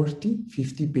 40,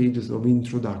 50 pages of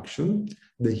introduction,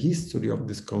 the history of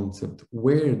this concept,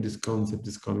 where this concept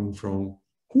is coming from,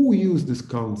 who used this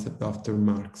concept after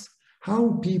Marx,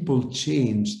 how people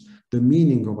changed the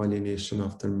meaning of alienation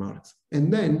after Marx.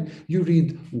 And then you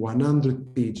read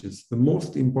 100 pages, the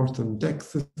most important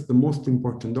texts, the most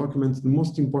important documents, the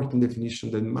most important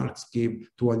definition that Marx gave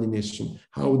to alienation,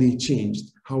 how they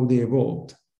changed, how they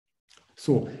evolved.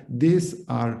 So these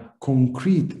are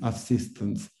concrete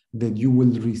assistance that you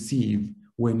will receive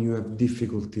when you have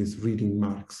difficulties reading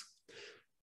Marx.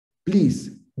 Please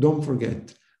don't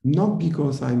forget, not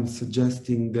because I'm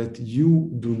suggesting that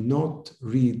you do not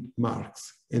read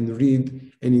Marx and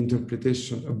read an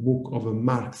interpretation, a book of a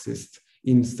Marxist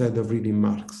instead of reading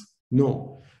Marx.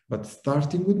 No, but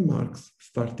starting with Marx,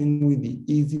 starting with the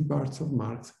easy parts of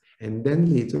Marx, and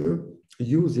then later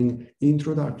using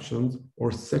introductions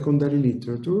or secondary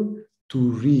literature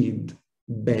to read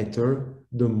better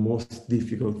the most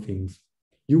difficult things.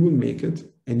 You will make it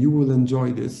and you will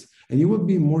enjoy this and you will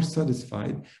be more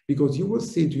satisfied because you will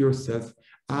say to yourself,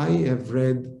 I have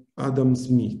read Adam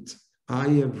Smith, I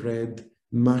have read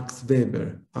Max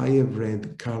Weber, I have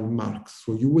read Karl Marx.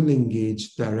 So you will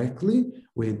engage directly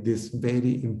with these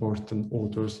very important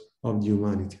authors of the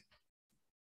humanity.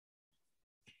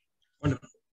 Wonderful.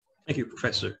 Thank you,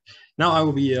 Professor. Now I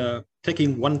will be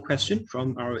taking one question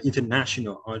from our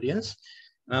international audience.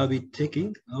 I'll be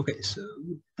taking, okay,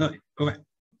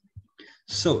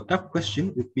 so that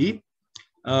question would be,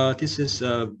 this is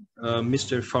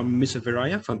Mr.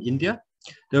 Viraya from India.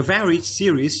 The varied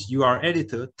series you are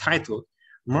editor titled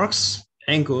Marx,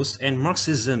 Engels, and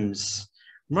Marxisms.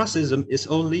 Marxism is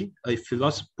only a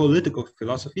political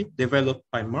philosophy developed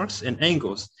by Marx and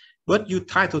Engels, but you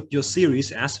titled your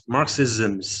series as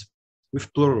Marxisms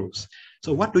with plurals.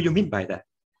 So what do you mean by that?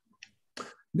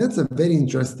 That's a very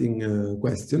interesting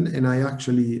question, and I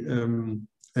actually am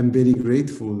very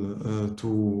grateful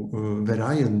to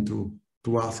Verayan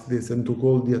to ask this and to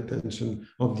call the attention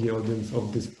of the audience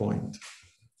of this point.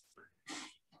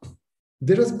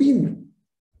 There has been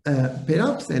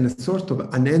perhaps a sort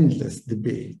of an endless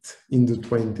debate in the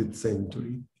 20th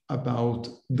century about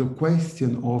the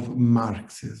question of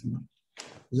Marxism.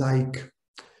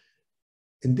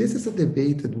 And this is a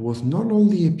debate that was not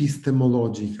only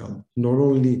epistemological, not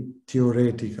only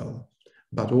theoretical,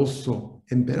 but also,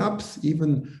 and perhaps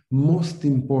even most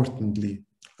importantly,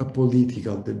 a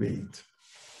political debate.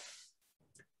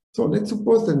 So let's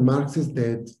suppose that Marx is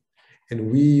dead,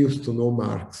 and we used to know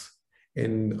Marx,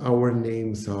 and our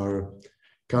names are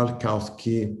Karl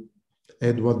Kautsky,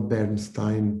 Edward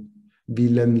Bernstein,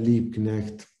 Wilhelm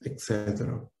Liebknecht,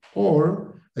 etc.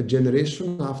 Or a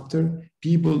generation after,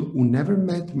 people who never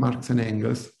met Marx and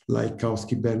Engels, like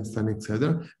Kautsky, Bernstein,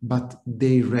 etc., but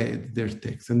they read their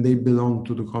texts and they belonged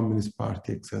to the Communist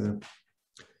Party, etc.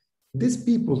 These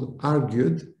people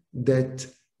argued that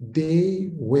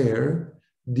they were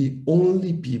the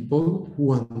only people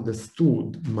who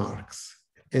understood Marx,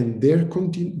 and their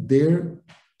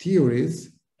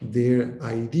theories, their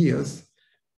ideas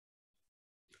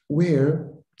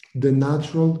were the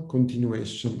natural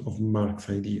continuation of Marx's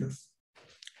ideas.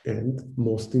 And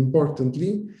most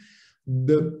importantly,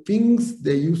 the things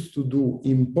they used to do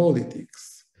in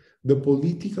politics, the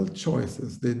political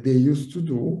choices that they used to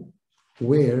do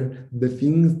were the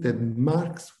things that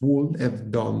Marx would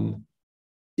have done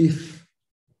if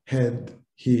had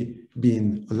he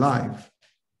been alive.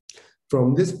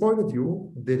 From this point of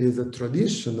view, there is a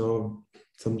tradition of,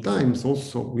 sometimes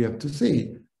also, we have to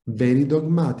say, very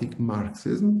dogmatic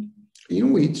Marxism,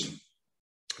 in which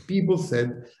people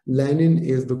said Lenin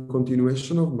is the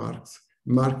continuation of Marx.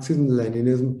 Marxism,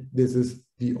 Leninism, this is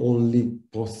the only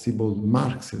possible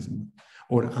Marxism.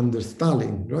 Or under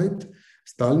Stalin, right?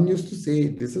 Stalin used to say,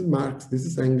 this is Marx, this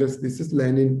is Engels, this is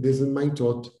Lenin, this is my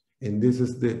thought, and this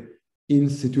is the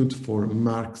Institute for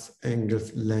Marx,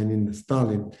 Engels, Lenin,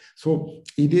 Stalin. So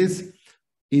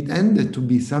it ended to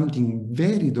be something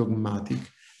very dogmatic,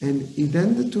 and it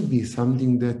ended to be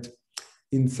something that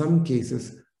in some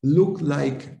cases looked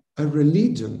like a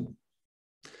religion.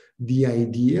 The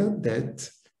idea that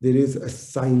there is a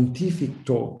scientific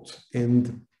thought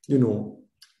and,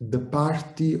 the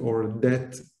party or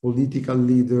that political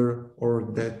leader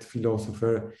or that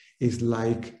philosopher is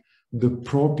like the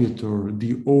proprietor,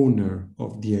 the owner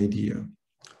of the idea.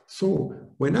 So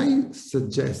when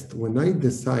I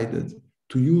decided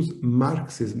to use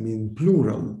Marxism in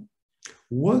plural,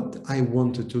 what I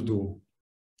wanted to do,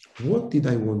 what did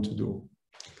I want to do?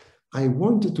 I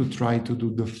wanted to try to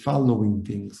do the following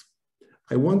things.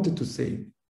 I wanted to say,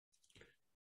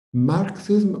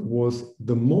 Marxism was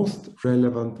the most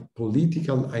relevant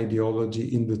political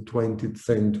ideology in the 20th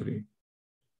century,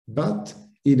 but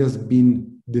it has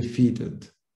been defeated.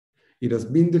 It has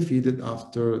been defeated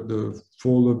after the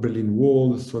fall of Berlin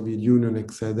Wall, the Soviet Union,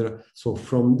 etc. So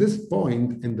from this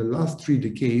point, in the last 3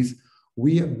 decades,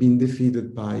 we have been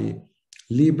defeated by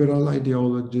liberal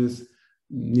ideologies,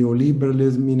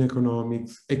 neoliberalism in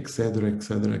economics, etc.,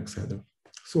 etc., etc.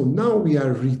 So now we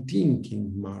are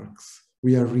rethinking Marx.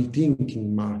 We are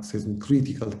rethinking Marxism,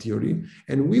 critical theory,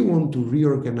 and we want to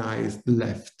reorganize the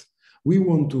left. We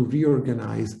want to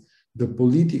reorganize the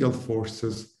political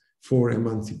forces for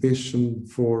emancipation,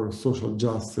 for social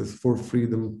justice, for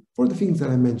freedom, for the things that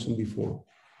I mentioned before.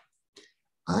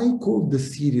 I call the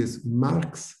series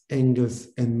Marx, Engels,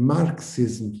 and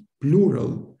Marxism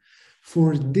plural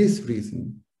for this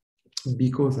reason,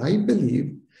 because I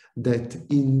believe that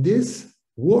in this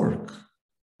work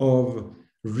of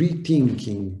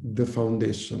rethinking the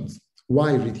foundations,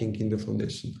 why rethinking the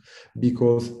foundation?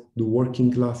 Because the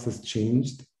working class has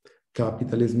changed,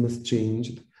 capitalism has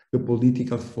changed, the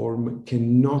political form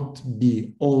cannot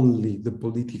be only the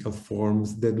political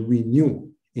forms that we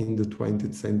knew in the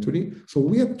 20th century. So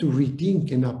we have to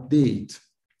rethink and update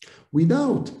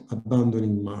without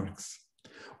abandoning Marx,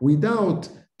 without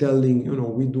telling,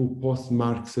 we do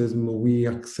post-Marxism, we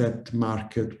accept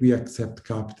market, we accept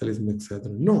capitalism,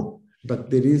 etc. No, but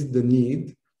there is the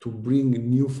need to bring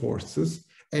new forces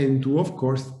and to, of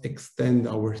course, extend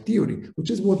our theory, which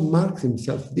is what Marx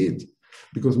himself did.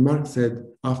 Because Marx said,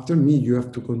 after me, you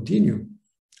have to continue.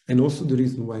 And also the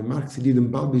reason why Marx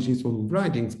didn't publish his own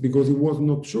writings, because he was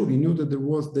not sure. He knew that there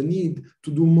was the need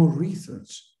to do more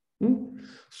research.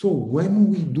 So when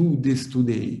we do this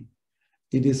today,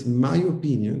 it is my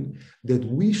opinion that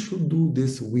we should do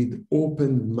this with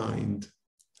open mind,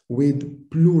 with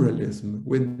pluralism,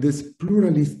 with this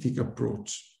pluralistic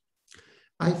approach.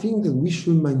 I think that we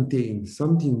should maintain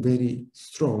something very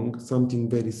strong, something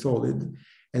very solid,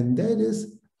 and that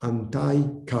is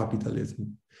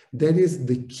anti-capitalism. That is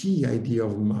the key idea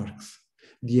of Marx,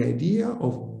 the idea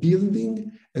of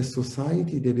building a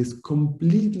society that is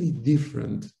completely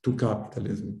different to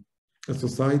capitalism, a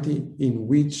society in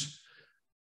which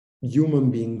human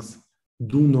beings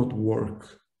do not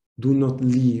work, do not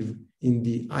live in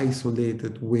the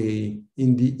isolated way,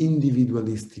 in the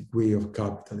individualistic way of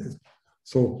capitalism.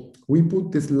 So we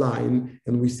put this line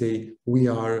and we say we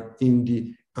are in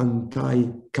the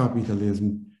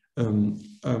anti-capitalism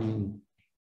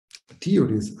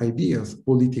theories, ideas,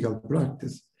 political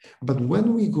practice. But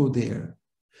when we go there,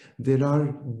 there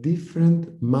are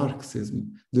different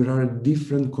Marxism, there are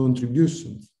different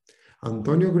contributions.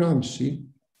 Antonio Gramsci,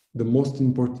 the most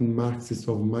important Marxist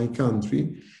of my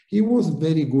country, he was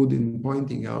very good in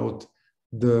pointing out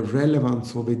the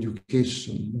relevance of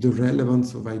education, the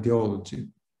relevance of ideology.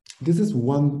 This is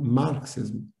one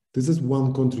Marxism, this is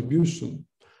one contribution.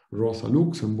 Rosa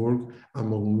Luxemburg,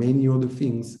 among many other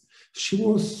things, she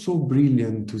was so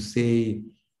brilliant to say,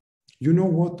 you know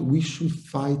what, we should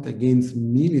fight against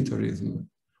militarism.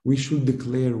 We should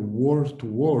declare war to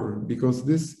war, because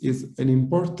this is an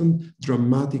important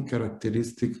dramatic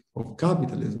characteristic of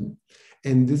capitalism.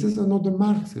 And this is another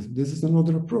Marxism, this is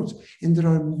another approach. And there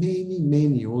are many,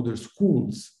 many other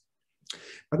schools.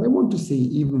 But I want to say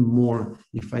even more,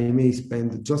 if I may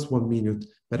spend just 1 minute,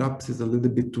 perhaps it's a little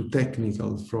bit too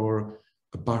technical for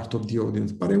a part of the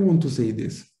audience, but I want to say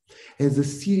this. As a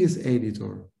serious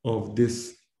editor of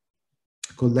this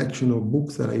collection of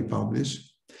books that I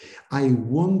publish, I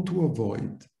want to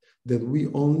avoid that we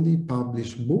only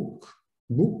publish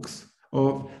books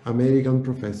of American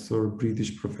professors,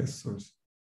 British professors.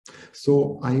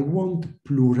 So I want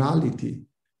plurality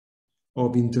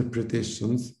of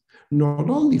interpretations, not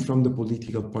only from the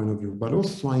political point of view, but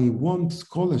also I want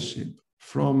scholarship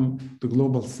from the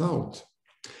global South.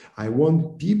 I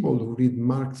want people who read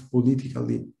Marx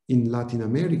politically in Latin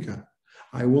America.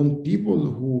 I want people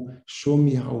who show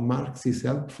me how Marx is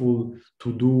helpful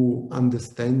to do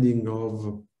understanding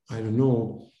of, I don't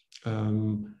know,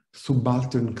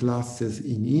 subaltern classes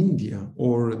in India,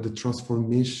 or the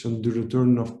transformation, the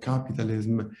return of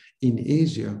capitalism in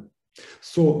Asia.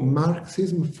 So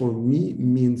Marxism for me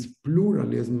means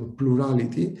pluralism,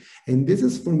 plurality, and this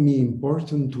is for me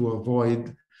important to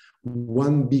avoid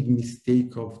one big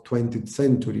mistake of 20th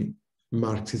century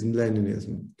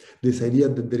Marxism-Leninism, this idea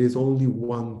that there is only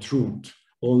one truth,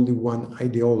 only one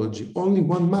ideology, only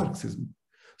one Marxism.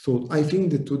 So I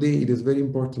think that today it is very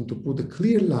important to put a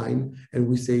clear line and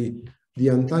we say, the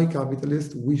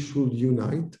anti-capitalist, we should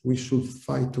unite, we should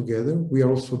fight together. We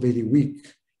are also very weak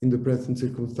in the present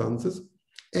circumstances.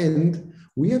 And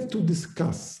we have to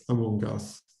discuss among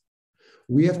us.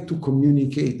 We have to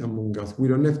communicate among us. We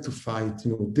don't have to fight,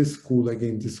 this school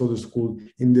against this other school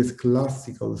in these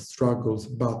classical struggles,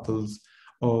 battles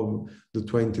of the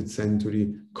 20th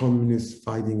century, communists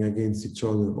fighting against each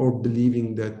other, or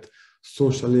believing that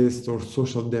socialists or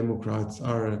social democrats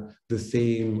are the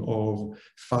same of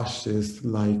fascists,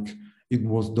 like it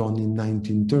was done in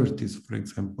 1930s, for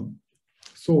example.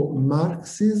 So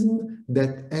Marxism,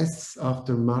 that S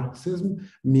after Marxism,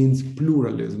 means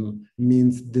pluralism,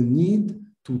 means the need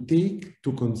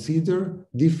to consider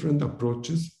different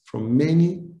approaches from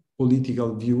many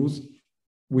political views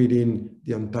within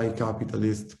the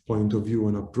anti-capitalist point of view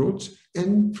and approach,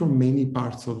 and from many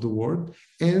parts of the world,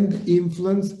 and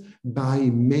influenced by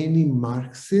many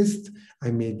Marxists. I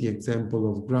made the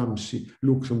example of Gramsci,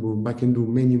 Luxemburg, I can do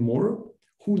many more,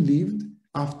 who lived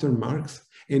after Marx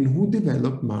and who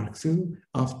developed Marxism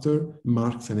after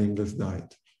Marx and Engels died.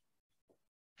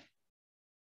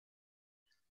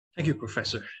 Thank you,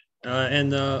 Professor.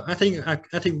 I think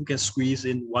we can squeeze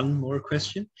in one more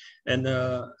question, and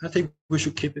I think we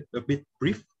should keep it a bit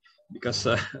brief because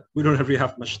we don't really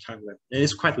have much time left. And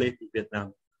it's quite late in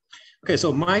Vietnam. Okay,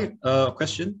 so my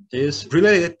question is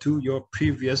related to your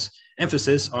previous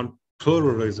emphasis on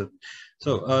pluralism.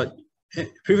 So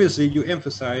previously you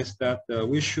emphasized that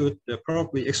we should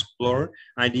probably explore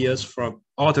ideas from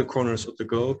other corners of the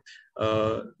globe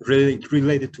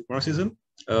related to Marxism,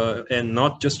 and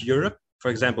not just Europe. For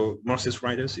example, Marxist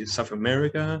writers in South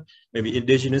America, maybe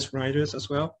indigenous writers as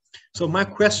well. So my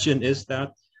question is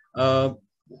that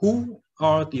who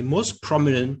are the most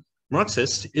prominent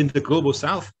Marxists in the global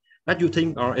South that you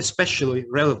think are especially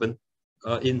relevant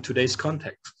in today's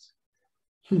context?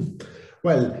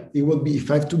 Well, it will be, if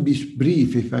I have to be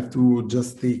brief, if I have to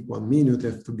just take 1 minute, I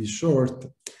have to be short,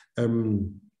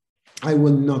 I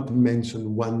will not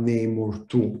mention one name or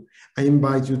two. I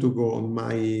invite you to go on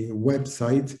my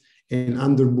website, and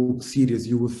under book series,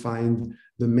 you will find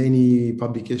the many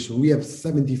publications. We have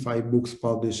 75 books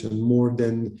published and more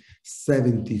than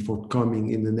 70 forthcoming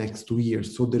in the next 2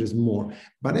 years. So there is more.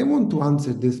 But I want to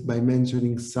answer this by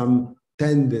mentioning some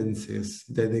tendencies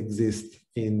that exist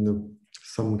in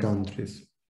some countries.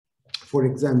 For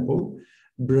example,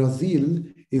 Brazil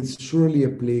is surely a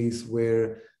place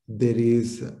where there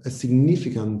is a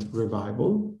significant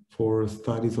revival for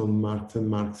studies on Marx and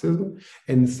Marxism,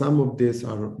 and some of these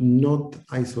are not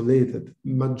isolated.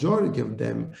 Majority of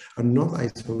them are not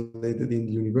isolated in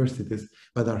the universities,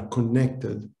 but are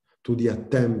connected to the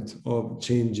attempt of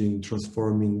changing,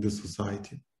 transforming the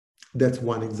society. That's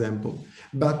one example.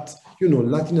 But,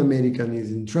 Latin American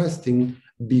is interesting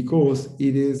because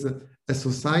it is a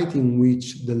society in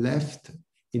which the left,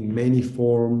 in many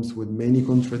forms, with many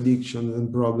contradictions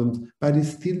and problems, but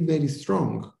is still very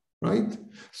strong, right?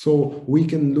 So we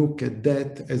can look at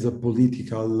that as a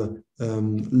political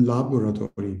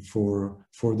laboratory for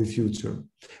the future.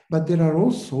 But there are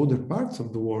also other parts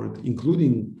of the world,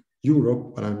 including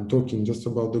Europe, but I'm talking just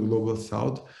about the global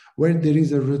South, where there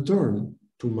is a return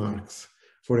to Marx.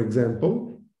 For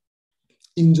example,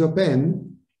 in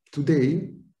Japan today,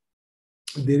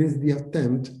 there is the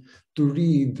attempt to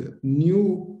read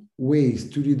new ways,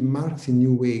 to read Marx in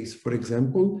new ways. For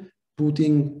example,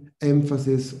 putting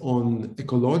emphasis on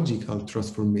ecological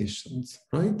transformations,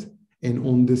 right? And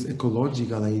on these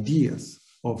ecological ideas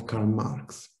of Karl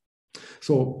Marx.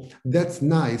 So that's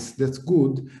nice, that's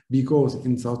good, because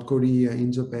in South Korea,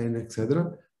 in Japan,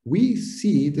 etc., we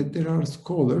see that there are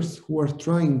scholars who are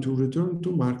trying to return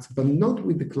to Marx, but not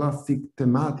with the classic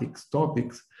thematics,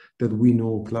 topics that we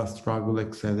know, class struggle,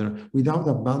 etc., without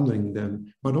abandoning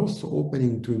them, but also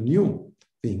opening to new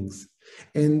things.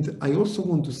 And I also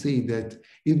want to say that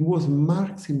it was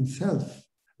Marx himself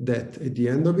that at the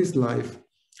end of his life,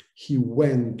 he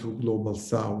went to Global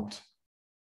South,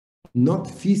 not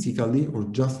physically or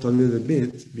just a little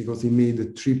bit, because he made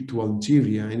a trip to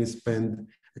Algeria and he spent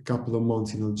a couple of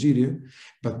months in Algeria,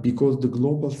 but because the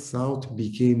Global South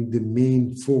became the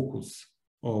main focus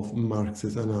of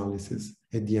Marx's analysis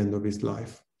at the end of his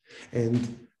life.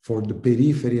 And for the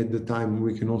periphery at the time,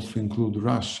 we can also include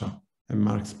Russia, and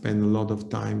Marx spent a lot of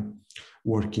time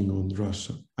working on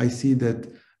Russia. I see that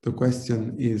the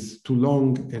question is too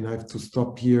long and I have to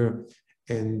stop here,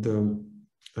 and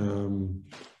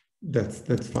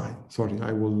that's fine. Sorry,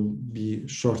 I will be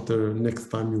shorter next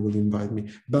time you will invite me.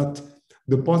 But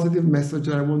the positive message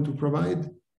that I want to provide,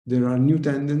 there are new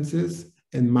tendencies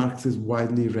and Marx is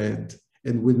widely read.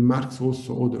 And with Marx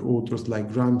also other authors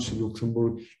like Gramsci,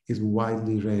 Luxemburg is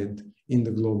widely read in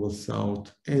the Global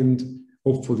South. And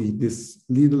hopefully this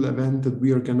little event that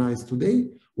we organize today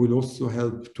will also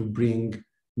help to bring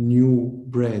new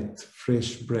bread,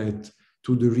 fresh bread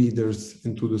to the readers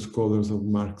and to the scholars of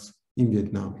Marx in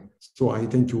Vietnam. So I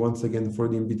thank you once again for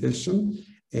the invitation,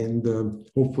 and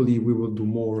hopefully we will do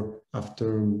more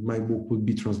after my book will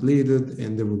be translated,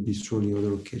 and there will be surely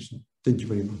other occasions. Thank you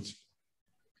very much.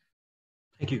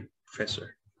 Thank you,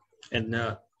 Professor. And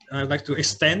I'd like to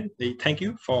extend a thank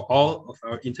you for all of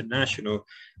our international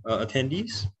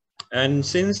attendees. And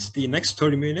since the next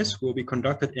 30 minutes will be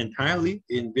conducted entirely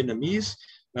in Vietnamese,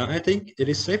 I think it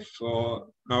is safe for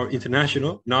our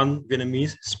international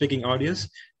non-Vietnamese speaking audience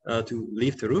to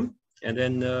leave the room. And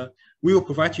then we will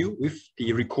provide you with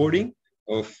the recording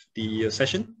of the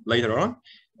session later on.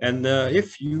 And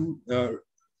if you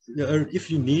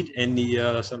need any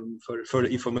some further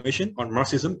information on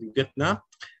Marxism in Vietnam,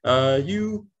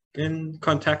 you can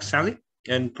contact Sally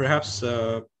and perhaps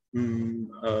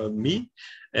me.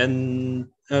 And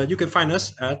you can find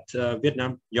us at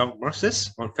Vietnam Young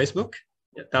Marxists on Facebook.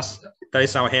 That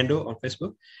is our handle on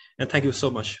Facebook. And thank you so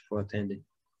much for attending.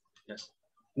 Yes.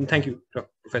 And thank you,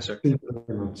 Professor. Thank you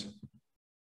very much.